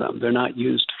development of them. They're not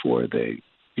used for the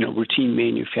routine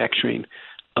manufacturing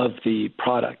of the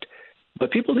product.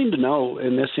 But people need to know,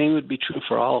 and the same would be true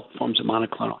for all forms of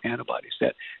monoclonal antibodies,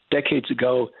 that decades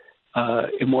ago,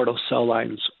 immortal cell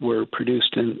lines were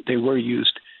produced and they were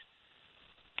used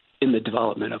in the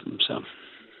development of them. So,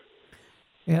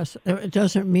 yes, it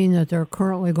doesn't mean that they're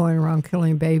currently going around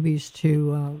killing babies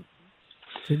to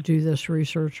do this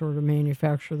research or to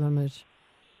manufacture them as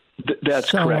that's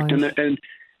cell correct. lines.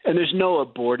 And there's no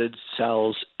aborted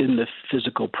cells in the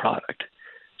physical product.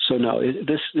 So no,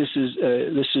 this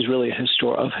is really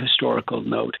of historical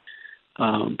note.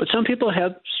 But some people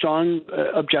have strong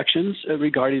objections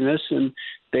regarding this, and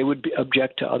they would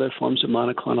object to other forms of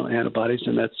monoclonal antibodies,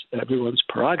 and that's everyone's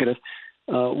prerogative.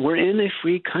 We're in a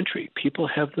free country. People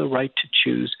have the right to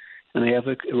choose, and they have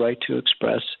a right to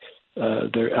express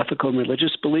their ethical and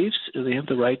religious beliefs, and they have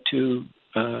the right to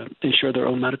ensure their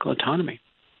own medical autonomy.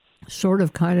 Sort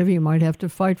of, kind of, you might have to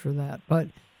fight for that. But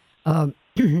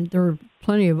there are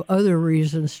plenty of other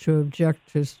reasons to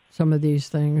object to some of these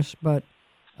things, but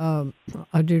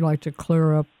I do like to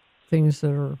clear up things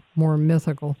that are more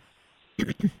mythical.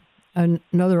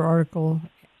 Another article,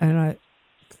 and I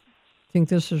think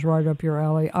this is right up your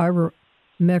alley,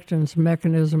 ivermectin's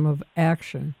mechanism of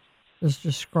action is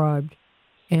described,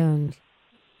 and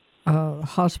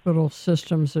hospital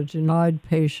systems that denied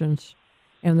patients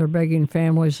and they're begging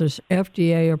families this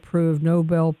FDA-approved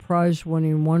Nobel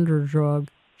Prize-winning wonder drug.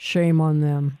 Shame on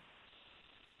them.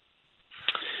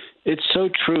 It's so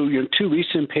true. Two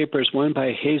recent papers, one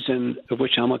by Hazen, of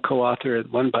which I'm a co-author,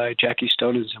 and one by Jackie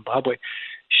Stone in Zimbabwe,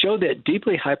 show that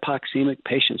deeply hypoxemic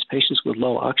patients with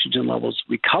low oxygen levels,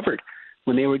 recovered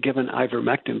when they were given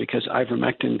ivermectin, because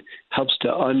ivermectin helps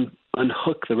to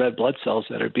unhook the red blood cells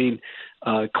that are being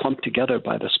clumped together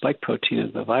by the spike protein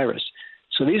of the virus.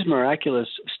 So these miraculous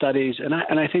studies, and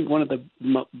I think one of the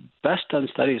best done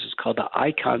studies is called the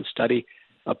ICON study,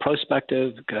 a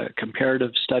prospective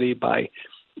comparative study by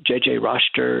J.J.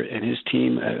 Roster and his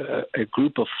team, a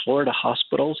group of Florida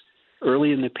hospitals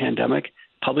early in the pandemic,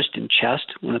 published in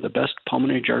Chest, one of the best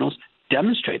pulmonary journals,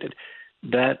 demonstrated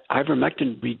that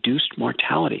ivermectin reduced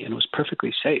mortality and was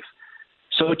perfectly safe.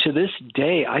 So to this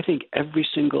day, I think every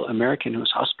single American who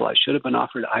was hospitalized should have been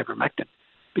offered ivermectin,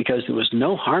 because there was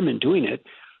no harm in doing it,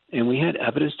 and we had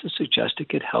evidence to suggest it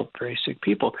could help very sick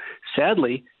people.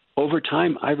 Sadly, over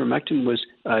time, ivermectin was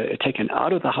taken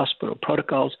out of the hospital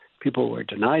protocols. People were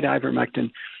denied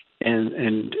ivermectin,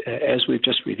 and as we've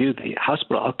just reviewed, the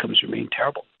hospital outcomes remain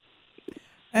terrible.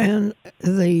 And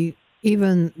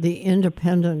even the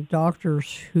independent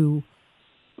doctors who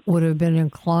would have been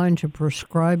inclined to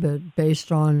prescribe it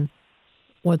based on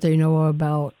what they know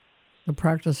about the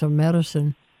practice of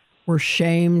medicine were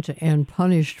shamed and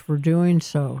punished for doing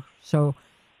so. So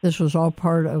this was all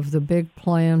part of the big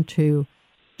plan to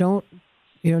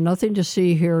nothing to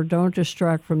see here. Don't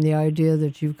distract from the idea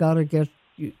that you've got to get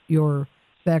your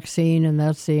vaccine and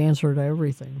that's the answer to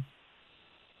everything.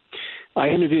 I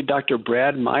interviewed Dr.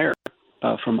 Brad Meyer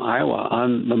from Iowa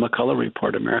on the McCullough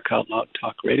Report, America Out Loud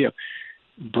Talk Radio.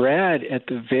 Brad, at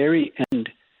the very end,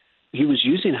 he was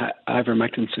using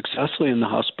ivermectin successfully in the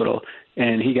hospital,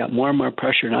 and he got more and more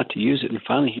pressure not to use it. And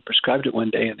finally, he prescribed it one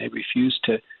day, and they refused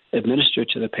to administer it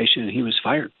to the patient, and he was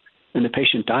fired, and the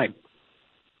patient died.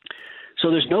 So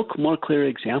there's no more clear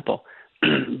example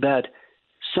that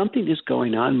something is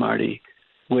going on, Marty,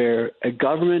 where a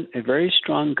very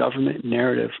strong government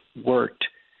narrative worked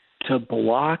to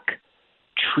block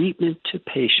treatment to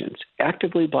patients,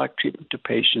 actively block treatment to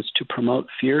patients to promote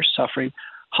fear, suffering,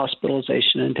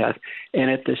 hospitalization, and death, and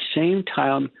at the same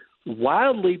time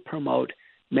wildly promote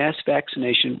mass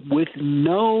vaccination with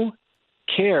no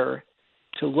care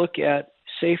to look at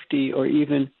safety or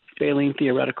even failing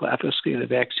theoretical efficacy of the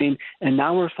vaccine. And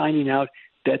now we're finding out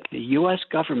that the U.S.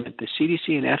 government, the CDC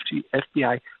and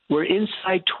FBI, were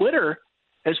inside Twitter,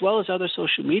 as well as other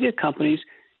social media companies,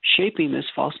 shaping this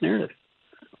false narrative.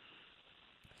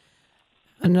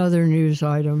 Another news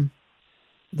item,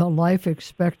 the life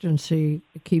expectancy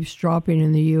keeps dropping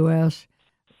in the U.S.,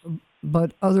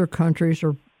 but other countries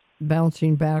are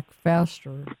bouncing back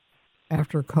faster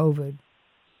after COVID.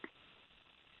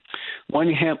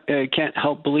 One can't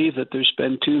help believe that there's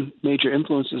been two major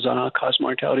influences on all-cause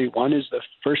mortality. One is the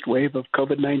first wave of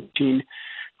COVID-19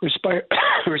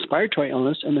 respiratory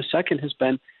illness, and the second has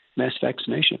been mass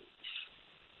vaccination.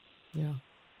 Yeah.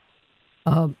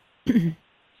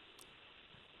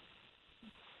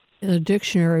 The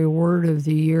dictionary word of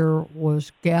the year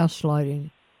was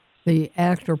gaslighting, the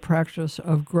act or practice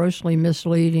of grossly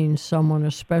misleading someone,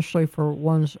 especially for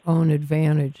one's own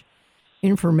advantage.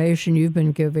 Information you've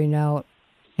been giving out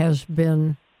has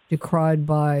been decried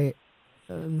by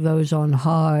those on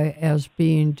high as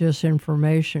being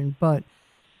disinformation, but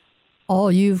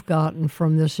all you've gotten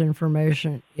from this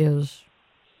information is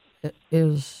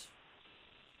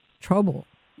trouble.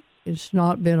 It's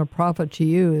not been a profit to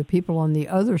you. The people on the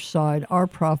other side are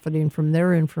profiting from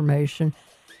their information,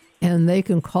 and they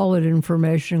can call it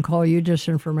information, call you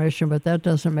disinformation, but that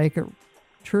doesn't make it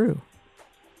true.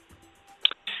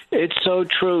 It's so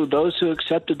true. Those who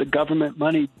accepted the government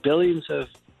money, billions of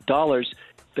dollars,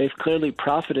 they've clearly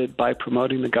profited by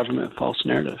promoting the government false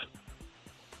narrative.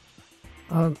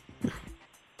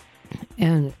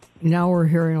 And now we're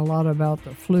hearing a lot about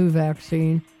the flu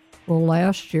vaccine. Well,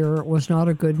 last year it was not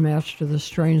a good match to the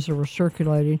strains that were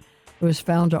circulating. It was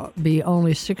found to be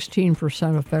only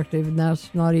 16% effective, and that's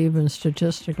not even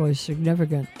statistically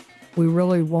significant. We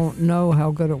really won't know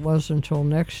how good it was until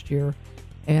next year.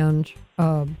 And,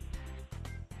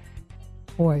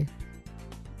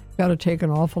 got to take an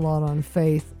awful lot on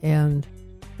faith, and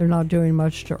they're not doing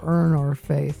much to earn our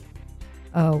faith.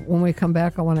 When we come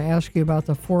back, I want to ask you about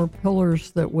the 4 pillars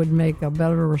that would make a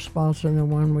better response than the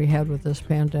one we had with this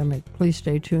pandemic. Please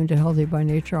stay tuned to Healthy by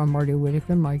Nature. I'm Marty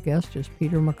Whittaker. My guest is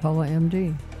Peter McCullough,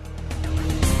 MD.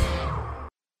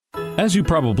 As you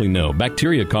probably know,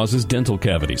 bacteria causes dental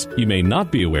cavities. You may not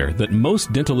be aware that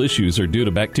most dental issues are due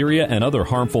to bacteria and other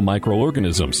harmful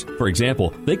microorganisms. For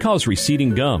example, they cause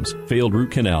receding gums, failed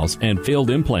root canals, and failed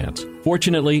implants.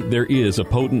 Fortunately, there is a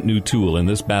potent new tool in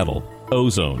this battle: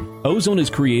 ozone. Ozone is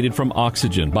created from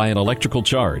oxygen by an electrical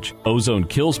charge. Ozone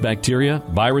kills bacteria,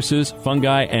 viruses,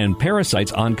 fungi, and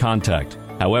parasites on contact.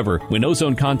 However, when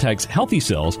ozone contacts healthy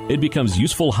cells, it becomes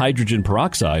useful hydrogen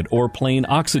peroxide or plain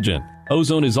oxygen.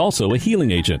 Ozone is also a healing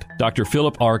agent. Dr.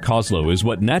 Philip R. Koslow is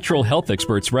what natural health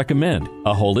experts recommend,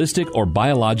 a holistic or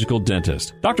biological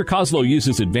dentist. Dr. Koslow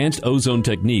uses advanced ozone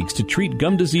techniques to treat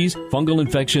gum disease, fungal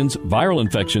infections, viral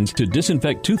infections, to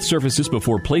disinfect tooth surfaces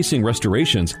before placing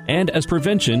restorations, and as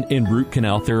prevention in root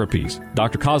canal therapies.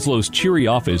 Dr. Koslow's cheery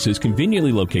office is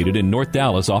conveniently located in North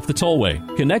Dallas off the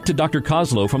Tollway. Connect to Dr.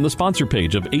 Koslow from the sponsor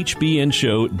page of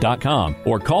hbnshow.com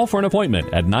or call for an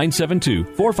appointment at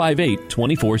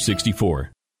 972-458-2464.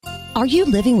 Are you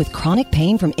living with chronic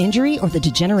pain from injury or the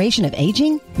degeneration of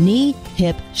aging? Knee,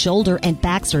 hip, shoulder, and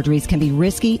back surgeries can be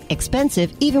risky,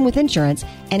 expensive, even with insurance,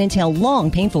 and entail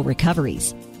long, painful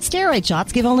recoveries. Steroid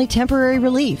shots give only temporary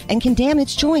relief and can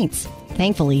damage joints.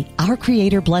 Thankfully, our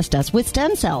Creator blessed us with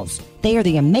stem cells. They are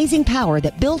the amazing power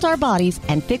that built our bodies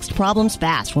and fixed problems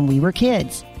fast when we were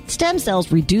kids. Stem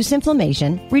cells reduce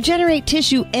inflammation, regenerate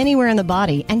tissue anywhere in the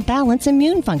body, and balance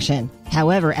immune function.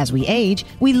 However, as we age,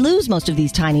 we lose most of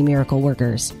these tiny miracle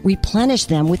workers. Replenish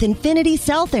them with Infinity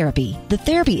Cell Therapy. The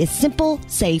therapy is simple,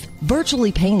 safe,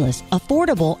 virtually painless,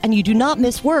 affordable, and you do not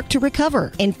miss work to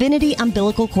recover. Infinity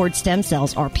umbilical cord stem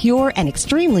cells are pure and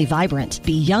extremely vibrant.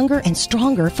 Be younger and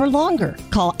stronger for longer.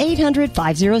 Call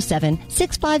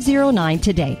 800-507-6509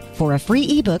 today for a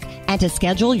free ebook and to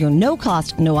schedule your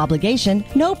no-cost, no-obligation,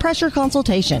 no-pressure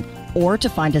consultation, or to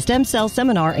find a stem cell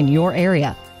seminar in your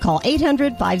area. Call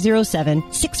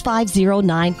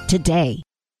 800-507-6509 today.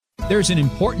 There's an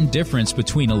important difference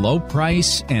between a low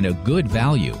price and a good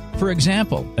value. For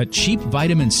example, a cheap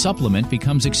vitamin supplement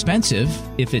becomes expensive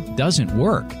if it doesn't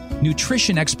work.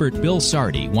 Nutrition expert Bill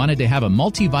Sardi wanted to have a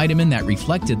multivitamin that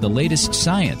reflected the latest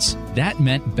science. That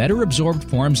meant better absorbed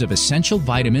forms of essential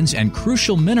vitamins and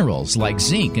crucial minerals like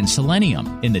zinc and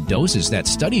selenium in the doses that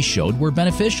studies showed were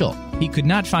beneficial. He could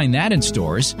not find that in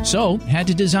stores, so had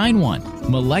to design one.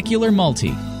 Molecular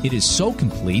Multi. It is so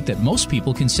complete that most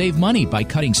people can save money by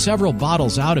cutting several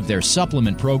bottles out of their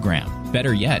supplement program.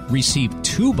 Better yet, receive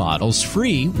 2 bottles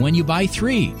free when you buy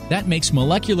 3. That makes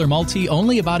Molecular Multi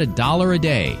only about $1 a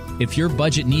day. If your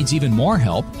budget needs even more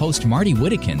help, host Marty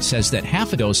Whittaker says that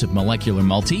half a dose of Molecular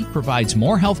Multi provides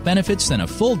more health benefits than a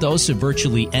full dose of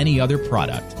virtually any other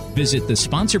product. Visit the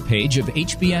sponsor page of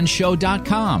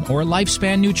hbnshow.com or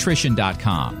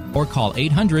lifespannutrition.com or call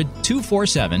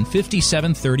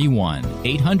 800-247-5731.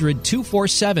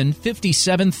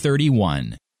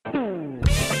 800-247-5731.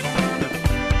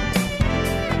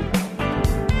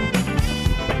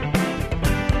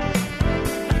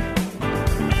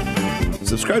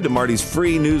 Subscribe to Marty's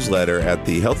free newsletter at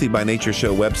the Healthy by Nature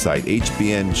Show website,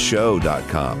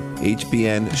 hbnshow.com.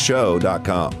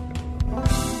 hbnshow.com.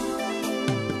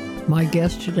 My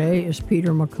guest today is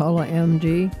Peter McCullough,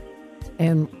 MD,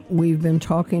 and we've been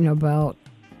talking about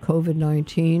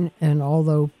COVID-19, and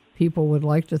although people would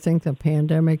like to think the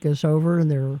pandemic is over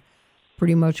and they're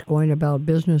pretty much going about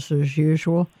business as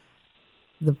usual,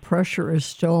 the pressure is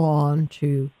still on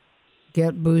to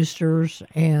get boosters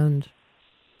and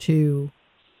to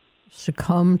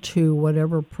succumb to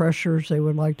whatever pressures they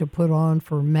would like to put on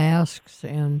for masks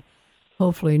and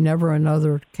hopefully never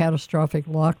another catastrophic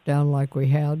lockdown like we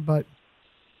had. But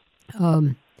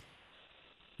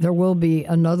there will be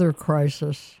another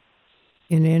crisis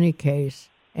in any case.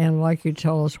 And like you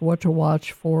tell us what to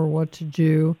watch for, what to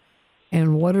do,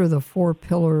 and what are the 4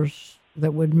 pillars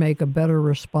that would make a better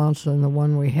response than the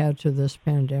one we had to this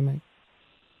pandemic.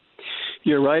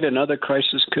 You're right. Another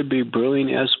crisis could be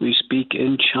brewing as we speak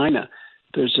in China.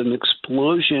 There's an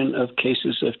explosion of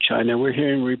cases of China. We're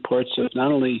hearing reports of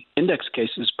not only index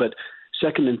cases, but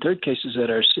second and third cases that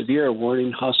are severe,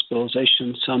 warning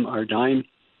hospitalization. Some are dying.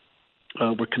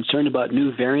 We're concerned about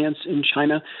new variants in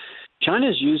China.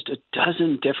 China's used a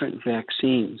dozen different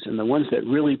vaccines, and the ones that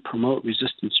really promote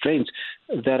resistant strains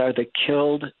that are the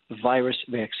killed virus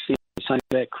vaccines,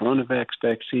 Sinovac, Coronavac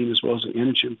vaccine, as well as the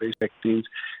antigen-based vaccines,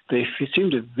 they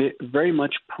seem to very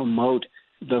much promote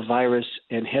the virus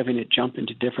and having it jump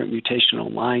into different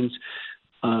mutational lines.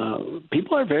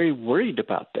 People are very worried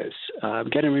about this. I'm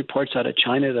getting reports out of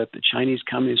China that the Chinese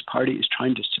Communist Party is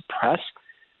trying to suppress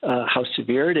how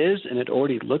severe it is, and it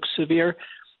already looks severe.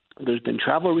 There's been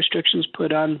travel restrictions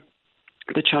put on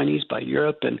the Chinese by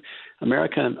Europe and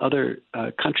America and other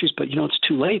countries, but, it's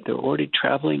too late. They're already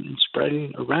traveling and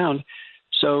spreading around.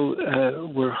 So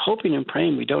we're hoping and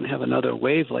praying we don't have another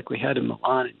wave like we had in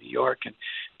Milan and New York and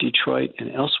Detroit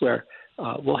and elsewhere.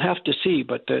 We'll have to see.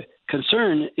 But the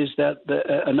concern is that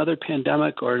another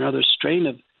pandemic or another strain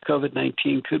of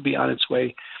COVID-19 could be on its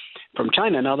way from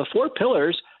China. Now, the 4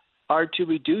 pillars are to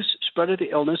reduce spread of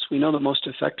the illness. We know the most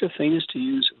effective thing is to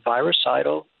use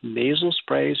virucidal nasal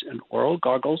sprays and oral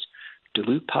gargles,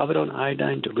 dilute povidone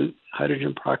iodine, dilute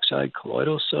hydrogen peroxide,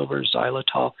 colloidal silver,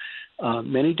 xylitol.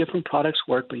 Many different products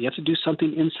work, but you have to do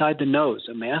something inside the nose.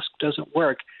 A mask doesn't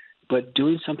work, but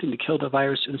doing something to kill the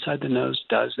virus inside the nose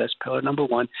does. That's pillar number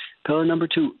 1. Pillar number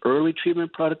 2, early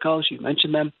treatment protocols. You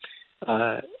mentioned them.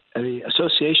 The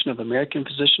Association of American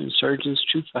Physicians, Surgeons,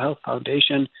 Truth for Health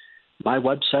Foundation, my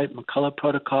website, McCullough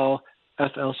Protocol,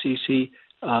 FLCC,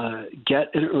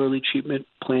 get an early treatment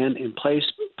plan in place.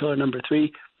 Pillar number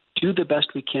 3, do the best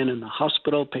we can in the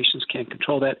hospital. Patients can't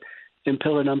control that. And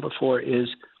pillar number 4 is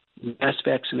mass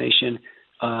vaccination,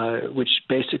 which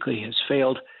basically has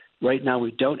failed. Right now, we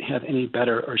don't have any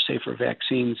better or safer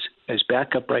vaccines as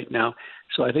backup right now.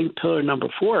 So I think pillar number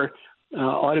 4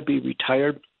 ought to be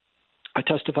retired. I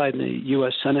testified in the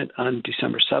U.S. Senate on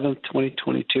December 7th,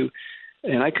 2022,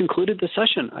 and I concluded the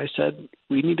session. I said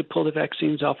we need to pull the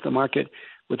vaccines off the market.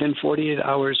 Within 48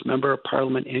 hours, Member of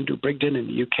Parliament Andrew Brigden in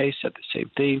the UK said the same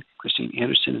thing. Christine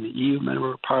Anderson in the EU,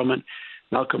 Member of Parliament,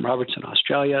 Malcolm Roberts in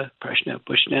Australia, Prashant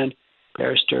Bhushan,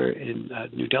 barrister in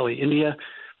New Delhi, India.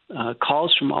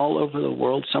 Calls from all over the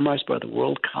world, summarized by the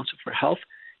World Council for Health,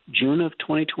 June of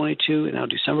 2022 and now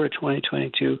December of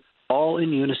 2022, all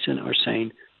in unison are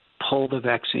saying pull the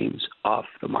vaccines off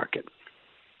the market.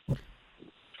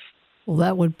 Well,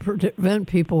 that would prevent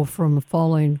people from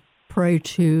falling prey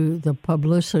to the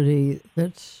publicity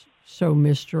that's so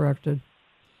misdirected.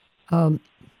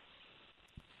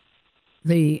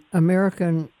 The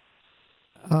American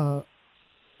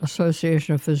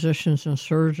Association of Physicians and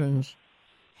Surgeons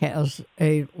has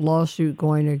a lawsuit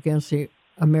going against the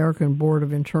American Board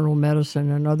of Internal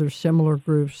Medicine and other similar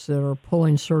groups that are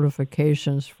pulling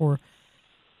certifications for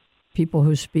people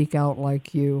who speak out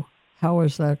like you. How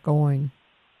is that going?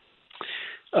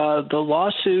 The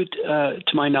lawsuit,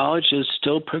 to my knowledge, is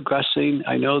still progressing.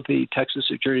 I know the Texas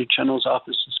Attorney General's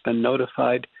office has been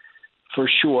notified for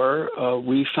sure.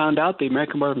 We found out the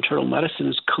American Board of Internal Medicine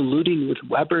is colluding with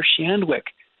Weber Shandwick,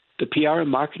 the PR and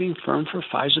marketing firm for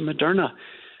Pfizer Moderna.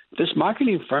 This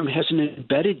marketing firm has an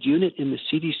embedded unit in the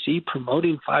CDC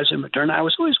promoting Pfizer Moderna. I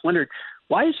was always wondered,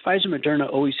 why is Pfizer Moderna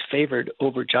always favored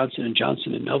over Johnson &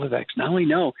 Johnson and Novavax? Now we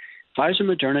know Pfizer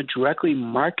Moderna directly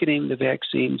marketing the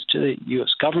vaccines to the U.S.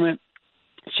 government.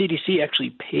 CDC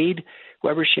actually paid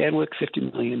Weber Shandwick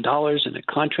 $50 million in a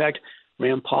contract.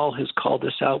 Rand Paul has called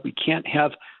this out. We can't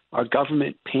have our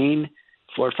government paying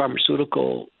for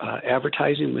pharmaceutical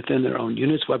advertising within their own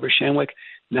units. Weber Shandwick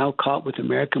now caught with the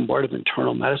American Board of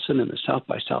Internal Medicine in the South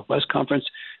by Southwest Conference,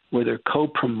 where they're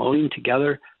co-promoting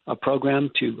together a program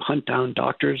to hunt down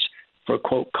doctors for,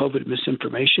 quote, COVID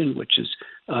misinformation, which is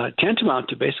tantamount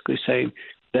to basically saying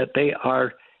that they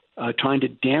are trying to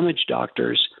damage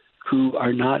doctors who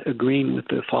are not agreeing with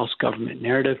the false government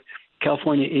narrative.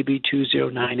 California AB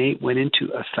 2098 went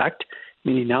into effect,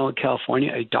 meaning now in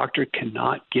California, a doctor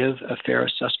cannot give a fair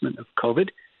assessment of COVID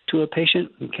to a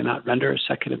patient and cannot render a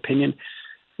second opinion.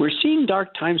 We're seeing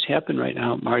dark times happen right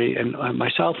now, Marty, and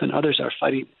myself and others are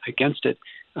fighting against it,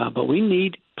 but we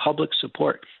need public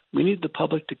support. We need the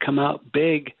public to come out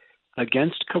big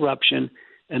against corruption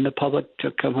and the public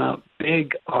to come out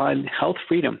big on health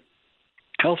freedom.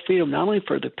 Health freedom not only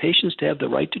for the patients to have the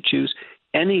right to choose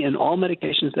any and all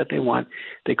medications that they want.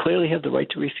 They clearly have the right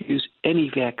to refuse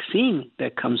any vaccine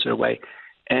that comes their way,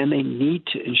 and they need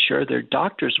to ensure their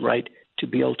doctor's right to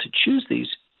be able to choose these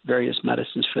various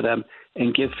medicines for them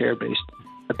and give fair-based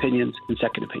opinions and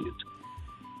second opinions.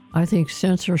 I think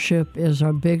censorship is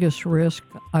our biggest risk.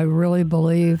 I really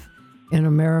believe in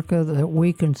America that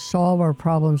we can solve our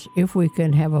problems if we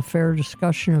can have a fair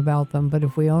discussion about them. But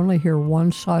if we only hear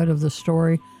one side of the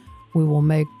story, we will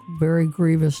make very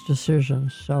grievous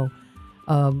decisions. So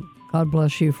God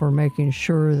bless you for making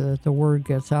sure that the word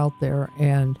gets out there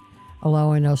and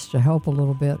allowing us to help a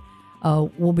little bit.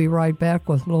 We'll be right back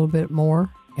with a little bit more,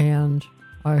 and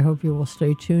I hope you will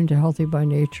stay tuned to Healthy by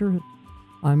Nature.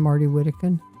 I'm Marty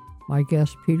Whittekin. My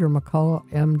guest, Peter McCullough,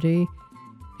 MD,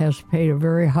 has paid a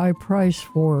very high price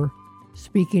for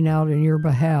speaking out in your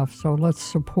behalf. So let's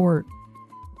support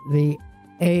the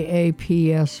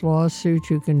AAPS lawsuit.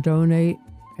 You can donate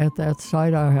at that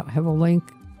site. I have a link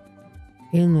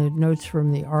in the notes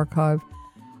from the archive.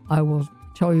 I will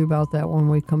tell you about that when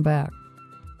we come back.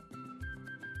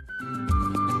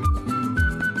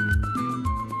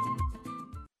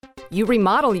 You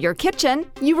remodel your kitchen,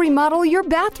 you remodel your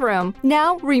bathroom.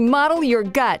 Now remodel your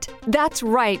gut. That's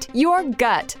right, your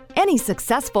gut. Any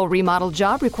successful remodel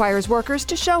job requires workers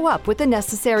to show up with the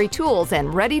necessary tools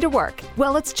and ready to work.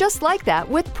 Well, it's just like that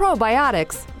with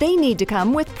probiotics. They need to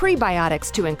come with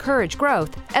prebiotics to encourage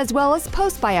growth, as well as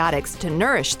postbiotics to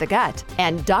nourish the gut.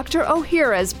 And Dr.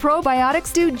 Ohhira's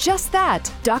probiotics do just that.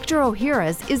 Dr.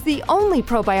 Ohhira's is the only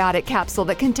probiotic capsule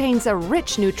that contains a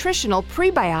rich nutritional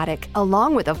prebiotic,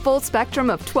 along with a full spectrum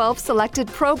of 12 selected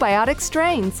probiotic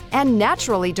strains and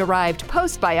naturally derived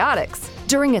postbiotics.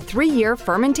 During a 3-year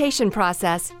fermentation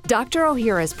process, Dr.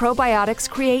 Ohhira's probiotics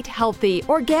create healthy,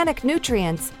 organic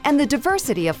nutrients and the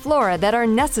diversity of flora that are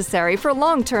necessary for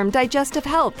long-term digestive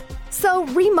health. So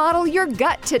remodel your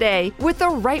gut today with the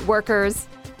right workers.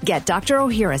 Get Dr.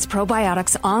 Ohhira's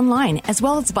probiotics online, as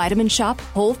well as Vitamin Shoppe,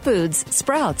 Whole Foods,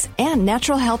 Sprouts, and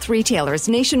natural health retailers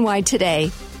nationwide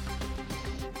today.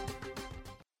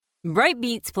 Bright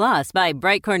Beets Plus by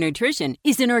Brightcore Nutrition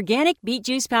is an organic beet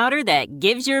juice powder that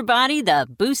gives your body the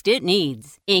boost it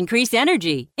needs. Increase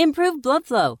energy, improve blood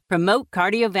flow, promote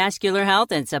cardiovascular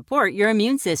health, and support your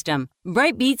immune system.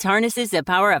 Bright Beets harnesses the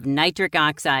power of nitric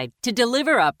oxide to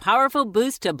deliver a powerful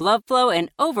boost to blood flow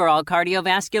and overall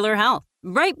cardiovascular health.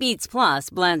 Bright Beets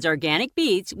Plus blends organic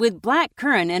beets with black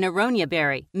currant and aronia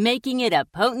berry, making it a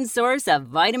potent source of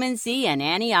vitamin C and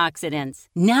antioxidants.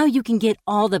 Now you can get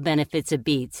all the benefits of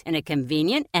beets in a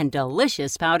convenient and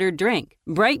delicious powdered drink.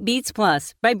 Bright Beets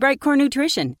Plus by Brightcore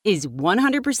Nutrition is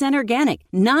 100% organic,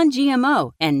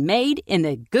 non-GMO, and made in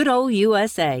the good old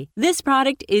USA. This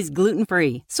product is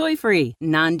gluten-free, soy-free,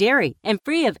 non-dairy, and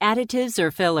free of additives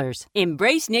or fillers.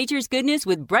 Embrace nature's goodness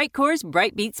with Brightcore's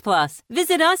Bright Beets Plus.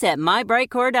 Visit us at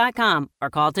mybrightcore.com or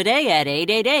call today at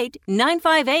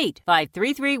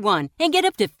 888-958-5331 and get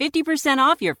up to 50%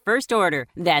 off your first order.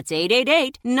 That's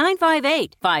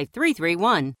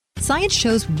 888-958-5331. Science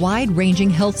shows wide-ranging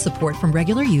health support from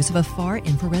regular use of a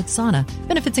far-infrared sauna.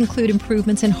 Benefits include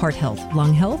improvements in heart health,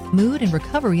 lung health, mood, and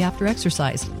recovery after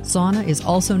exercise. Sauna is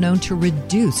also known to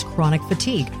reduce chronic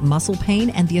fatigue, muscle pain,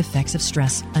 and the effects of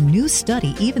stress. A new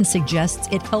study even suggests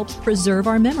it helps preserve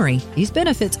our memory. These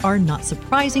benefits are not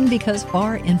surprising because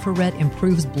far-infrared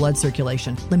improves blood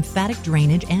circulation, lymphatic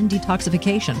drainage, and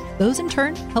detoxification. Those in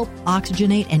turn help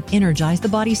oxygenate and energize the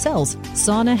body's cells.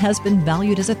 Sauna has been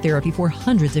valued as a therapy for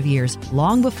hundreds of years,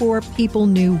 long before people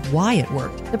knew why it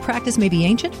worked. The practice may be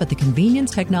ancient, but the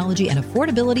convenience, technology, and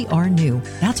affordability are new.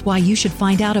 That's why you should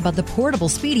find out about the portable,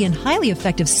 speedy, and highly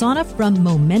effective sauna from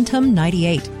Momentum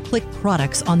 98. Click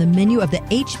products on the menu of the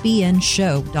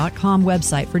hbnshow.com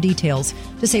website for details.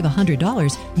 To save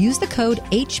 $100, use the code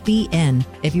HBN.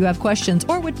 If you have questions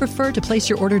or would prefer to place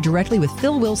your order directly with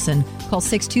Phil Wilson, call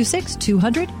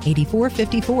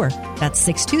 626-200-8454. That's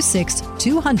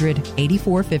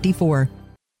 626-200-8454.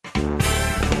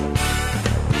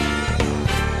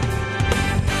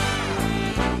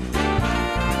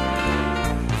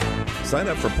 Sign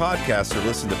up for podcasts or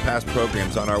listen to past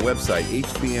programs on our website,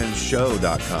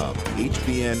 hbnshow.com.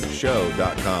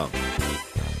 hbnshow.com.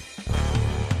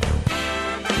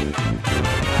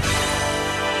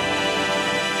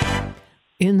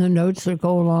 In the notes that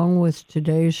go along with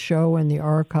today's show and the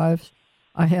archives,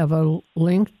 I have a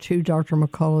link to Dr.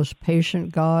 McCullough's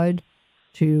patient guide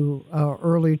to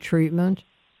early treatment,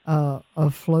 a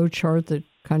flow chart that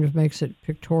kind of makes it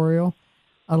pictorial,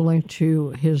 a link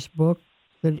to his book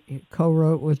that he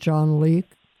co-wrote with John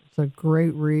Leake. It's a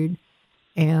great read,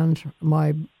 and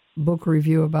my book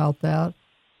review about that.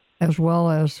 as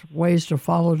well as ways to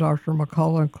follow Dr.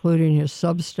 McCullough, including his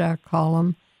Substack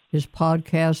column, his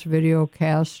podcast,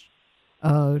 videocast,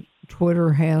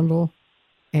 Twitter handle,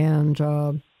 and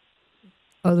a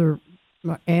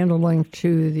link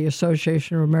to the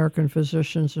Association of American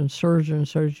Physicians and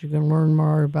Surgeons so that you can learn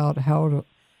more about how to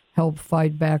help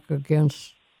fight back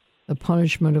against the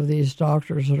punishment of these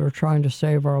doctors that are trying to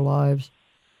save our lives.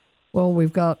 Well,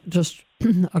 we've got just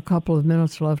a couple of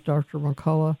minutes left, Dr.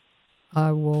 McCullough.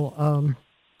 I will,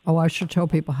 I should tell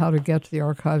people how to get to the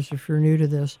archives if you're new to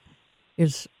this.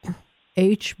 It's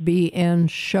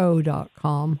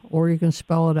hbnshow.com, or you can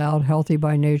spell it out,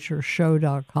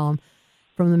 healthybynatureshow.com.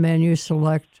 From the menu,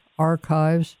 select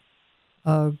archives,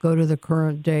 go to the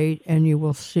current date, and you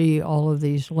will see all of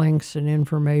these links and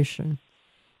information.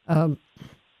 Can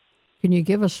you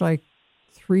give us like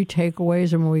 3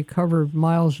 takeaways? I mean, we covered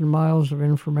miles and miles of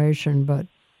information, but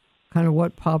kind of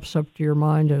what pops up to your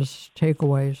mind as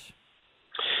takeaways?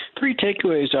 3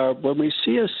 takeaways are when we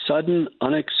see a sudden,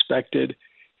 unexpected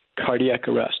cardiac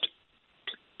arrest,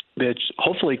 which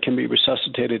hopefully can be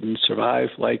resuscitated and survive,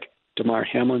 like Damar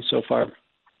Hamlin so far,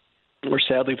 or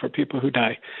sadly for people who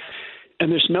die.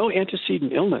 And there's no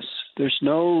antecedent illness. There's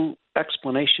no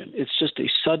explanation. It's just a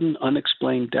sudden,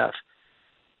 unexplained death.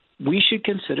 We should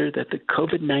consider that the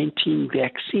COVID-19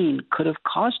 vaccine could have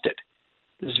caused it.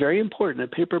 It's very important. A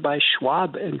paper by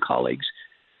Schwab and colleagues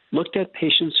looked at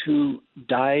patients who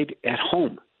died at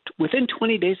home within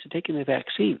 20 days of taking the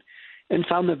vaccine and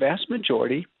found the vast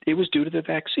majority, it was due to the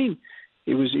vaccine.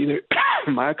 It was either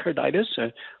myocarditis,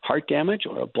 a heart damage,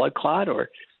 or a blood clot, or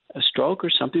a stroke, or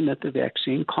something that the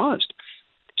vaccine caused.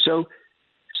 So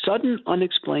sudden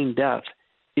unexplained death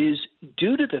is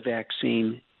due to the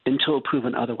vaccine until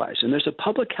proven otherwise. And there's a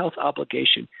public health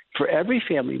obligation for every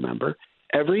family member,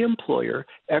 every employer,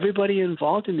 everybody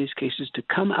involved in these cases to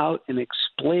come out and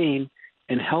explain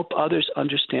and help others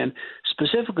understand,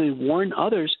 specifically warn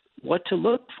others what to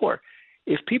look for.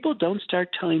 If people don't start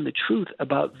telling the truth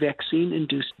about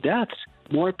vaccine-induced deaths,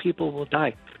 more people will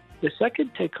die. The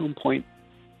second take-home point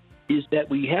is that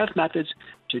we have methods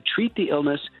to treat the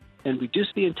illness and reduce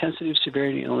the intensity of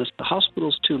severity of illness. The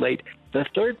hospital's too late. The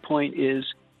third point is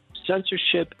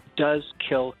censorship does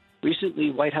kill. Recently,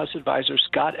 White House advisor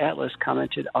Scott Atlas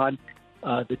commented on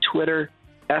the Twitter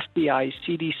FBI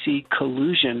CDC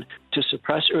collusion to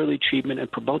suppress early treatment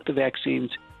and promote the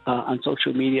vaccines on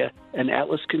social media. And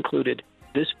Atlas concluded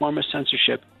this form of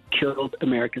censorship killed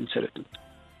American citizens.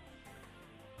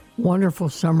 Wonderful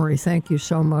summary. Thank you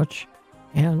so much.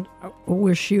 And I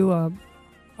wish you a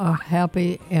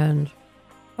happy and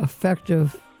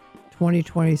effective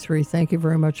 2023. Thank you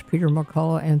very much, Peter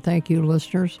McCullough, and thank you,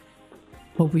 listeners.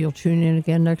 Hope you'll tune in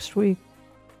again next week.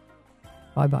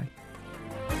 Bye-bye.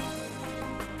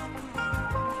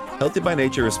 Healthy by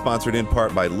Nature is sponsored in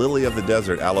part by Lily of the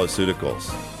Desert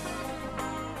Alloceuticals.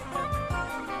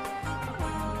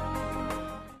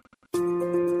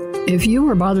 If you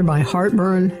are bothered by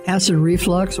heartburn, acid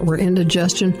reflux, or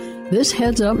indigestion, this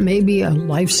Heads Up may be a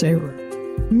lifesaver.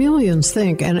 Millions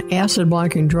think an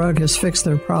acid-blocking drug has fixed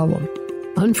their problem.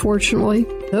 Unfortunately,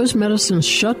 those medicines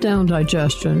shut down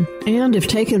digestion and, if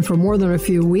taken for more than a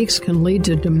few weeks, can lead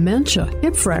to dementia,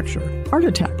 hip fracture, heart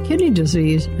attack, kidney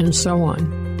disease, and so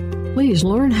on. Please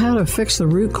learn how to fix the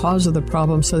root cause of the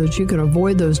problem so that you can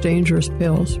avoid those dangerous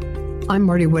pills. I'm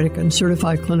Marty Whittakin,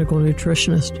 certified clinical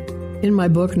nutritionist. In my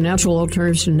book, Natural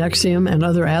Alternatives to Nexium and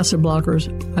Other Acid Blockers,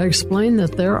 I explain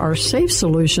that there are safe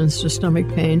solutions to stomach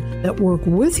pain that work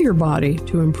with your body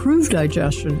to improve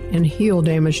digestion and heal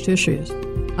damaged tissues.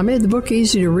 I made the book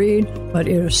easy to read, but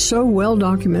it is so well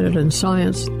documented in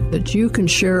science that you can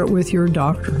share it with your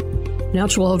doctor.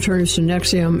 Natural Alternatives to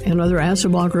Nexium and Other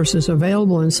Acid Blockers is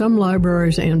available in some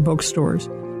libraries and bookstores.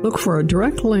 Look for a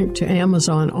direct link to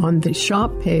Amazon on the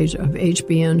shop page of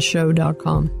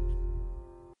hbnshow.com.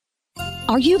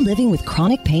 Are you living with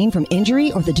chronic pain from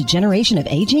injury or the degeneration of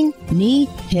aging? Knee,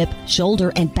 hip,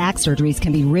 shoulder, and back surgeries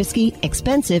can be risky,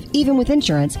 expensive, even with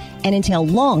insurance, and entail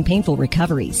long, painful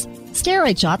recoveries.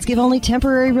 Steroid shots give only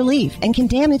temporary relief and can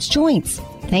damage joints.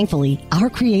 Thankfully, our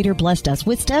Creator blessed us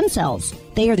with stem cells.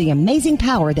 They are the amazing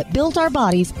power that built our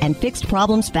bodies and fixed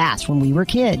problems fast when we were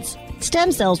kids.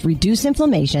 Stem cells reduce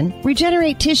inflammation,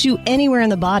 regenerate tissue anywhere in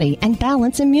the body, and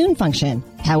balance immune function.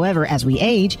 However, as we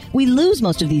age, we lose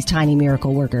most of these tiny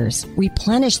miracle workers.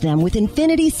 Replenish them with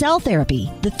Infinity Cell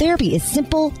Therapy. The therapy is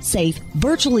simple, safe,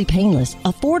 virtually painless,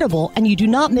 affordable, and you do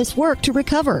not miss work to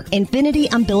recover. Infinity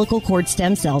umbilical cord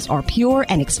stem cells are pure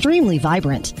and extremely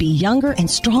vibrant. Be younger and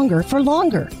stronger for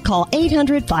longer. Call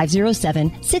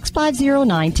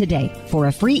 800-507-6509 today for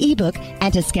a free ebook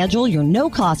and to schedule your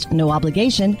no-cost,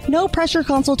 no-obligation, no-pressure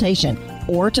consultation.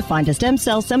 or to find a stem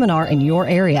cell seminar in your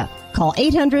area. Call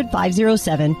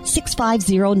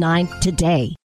 800-507-6509 today.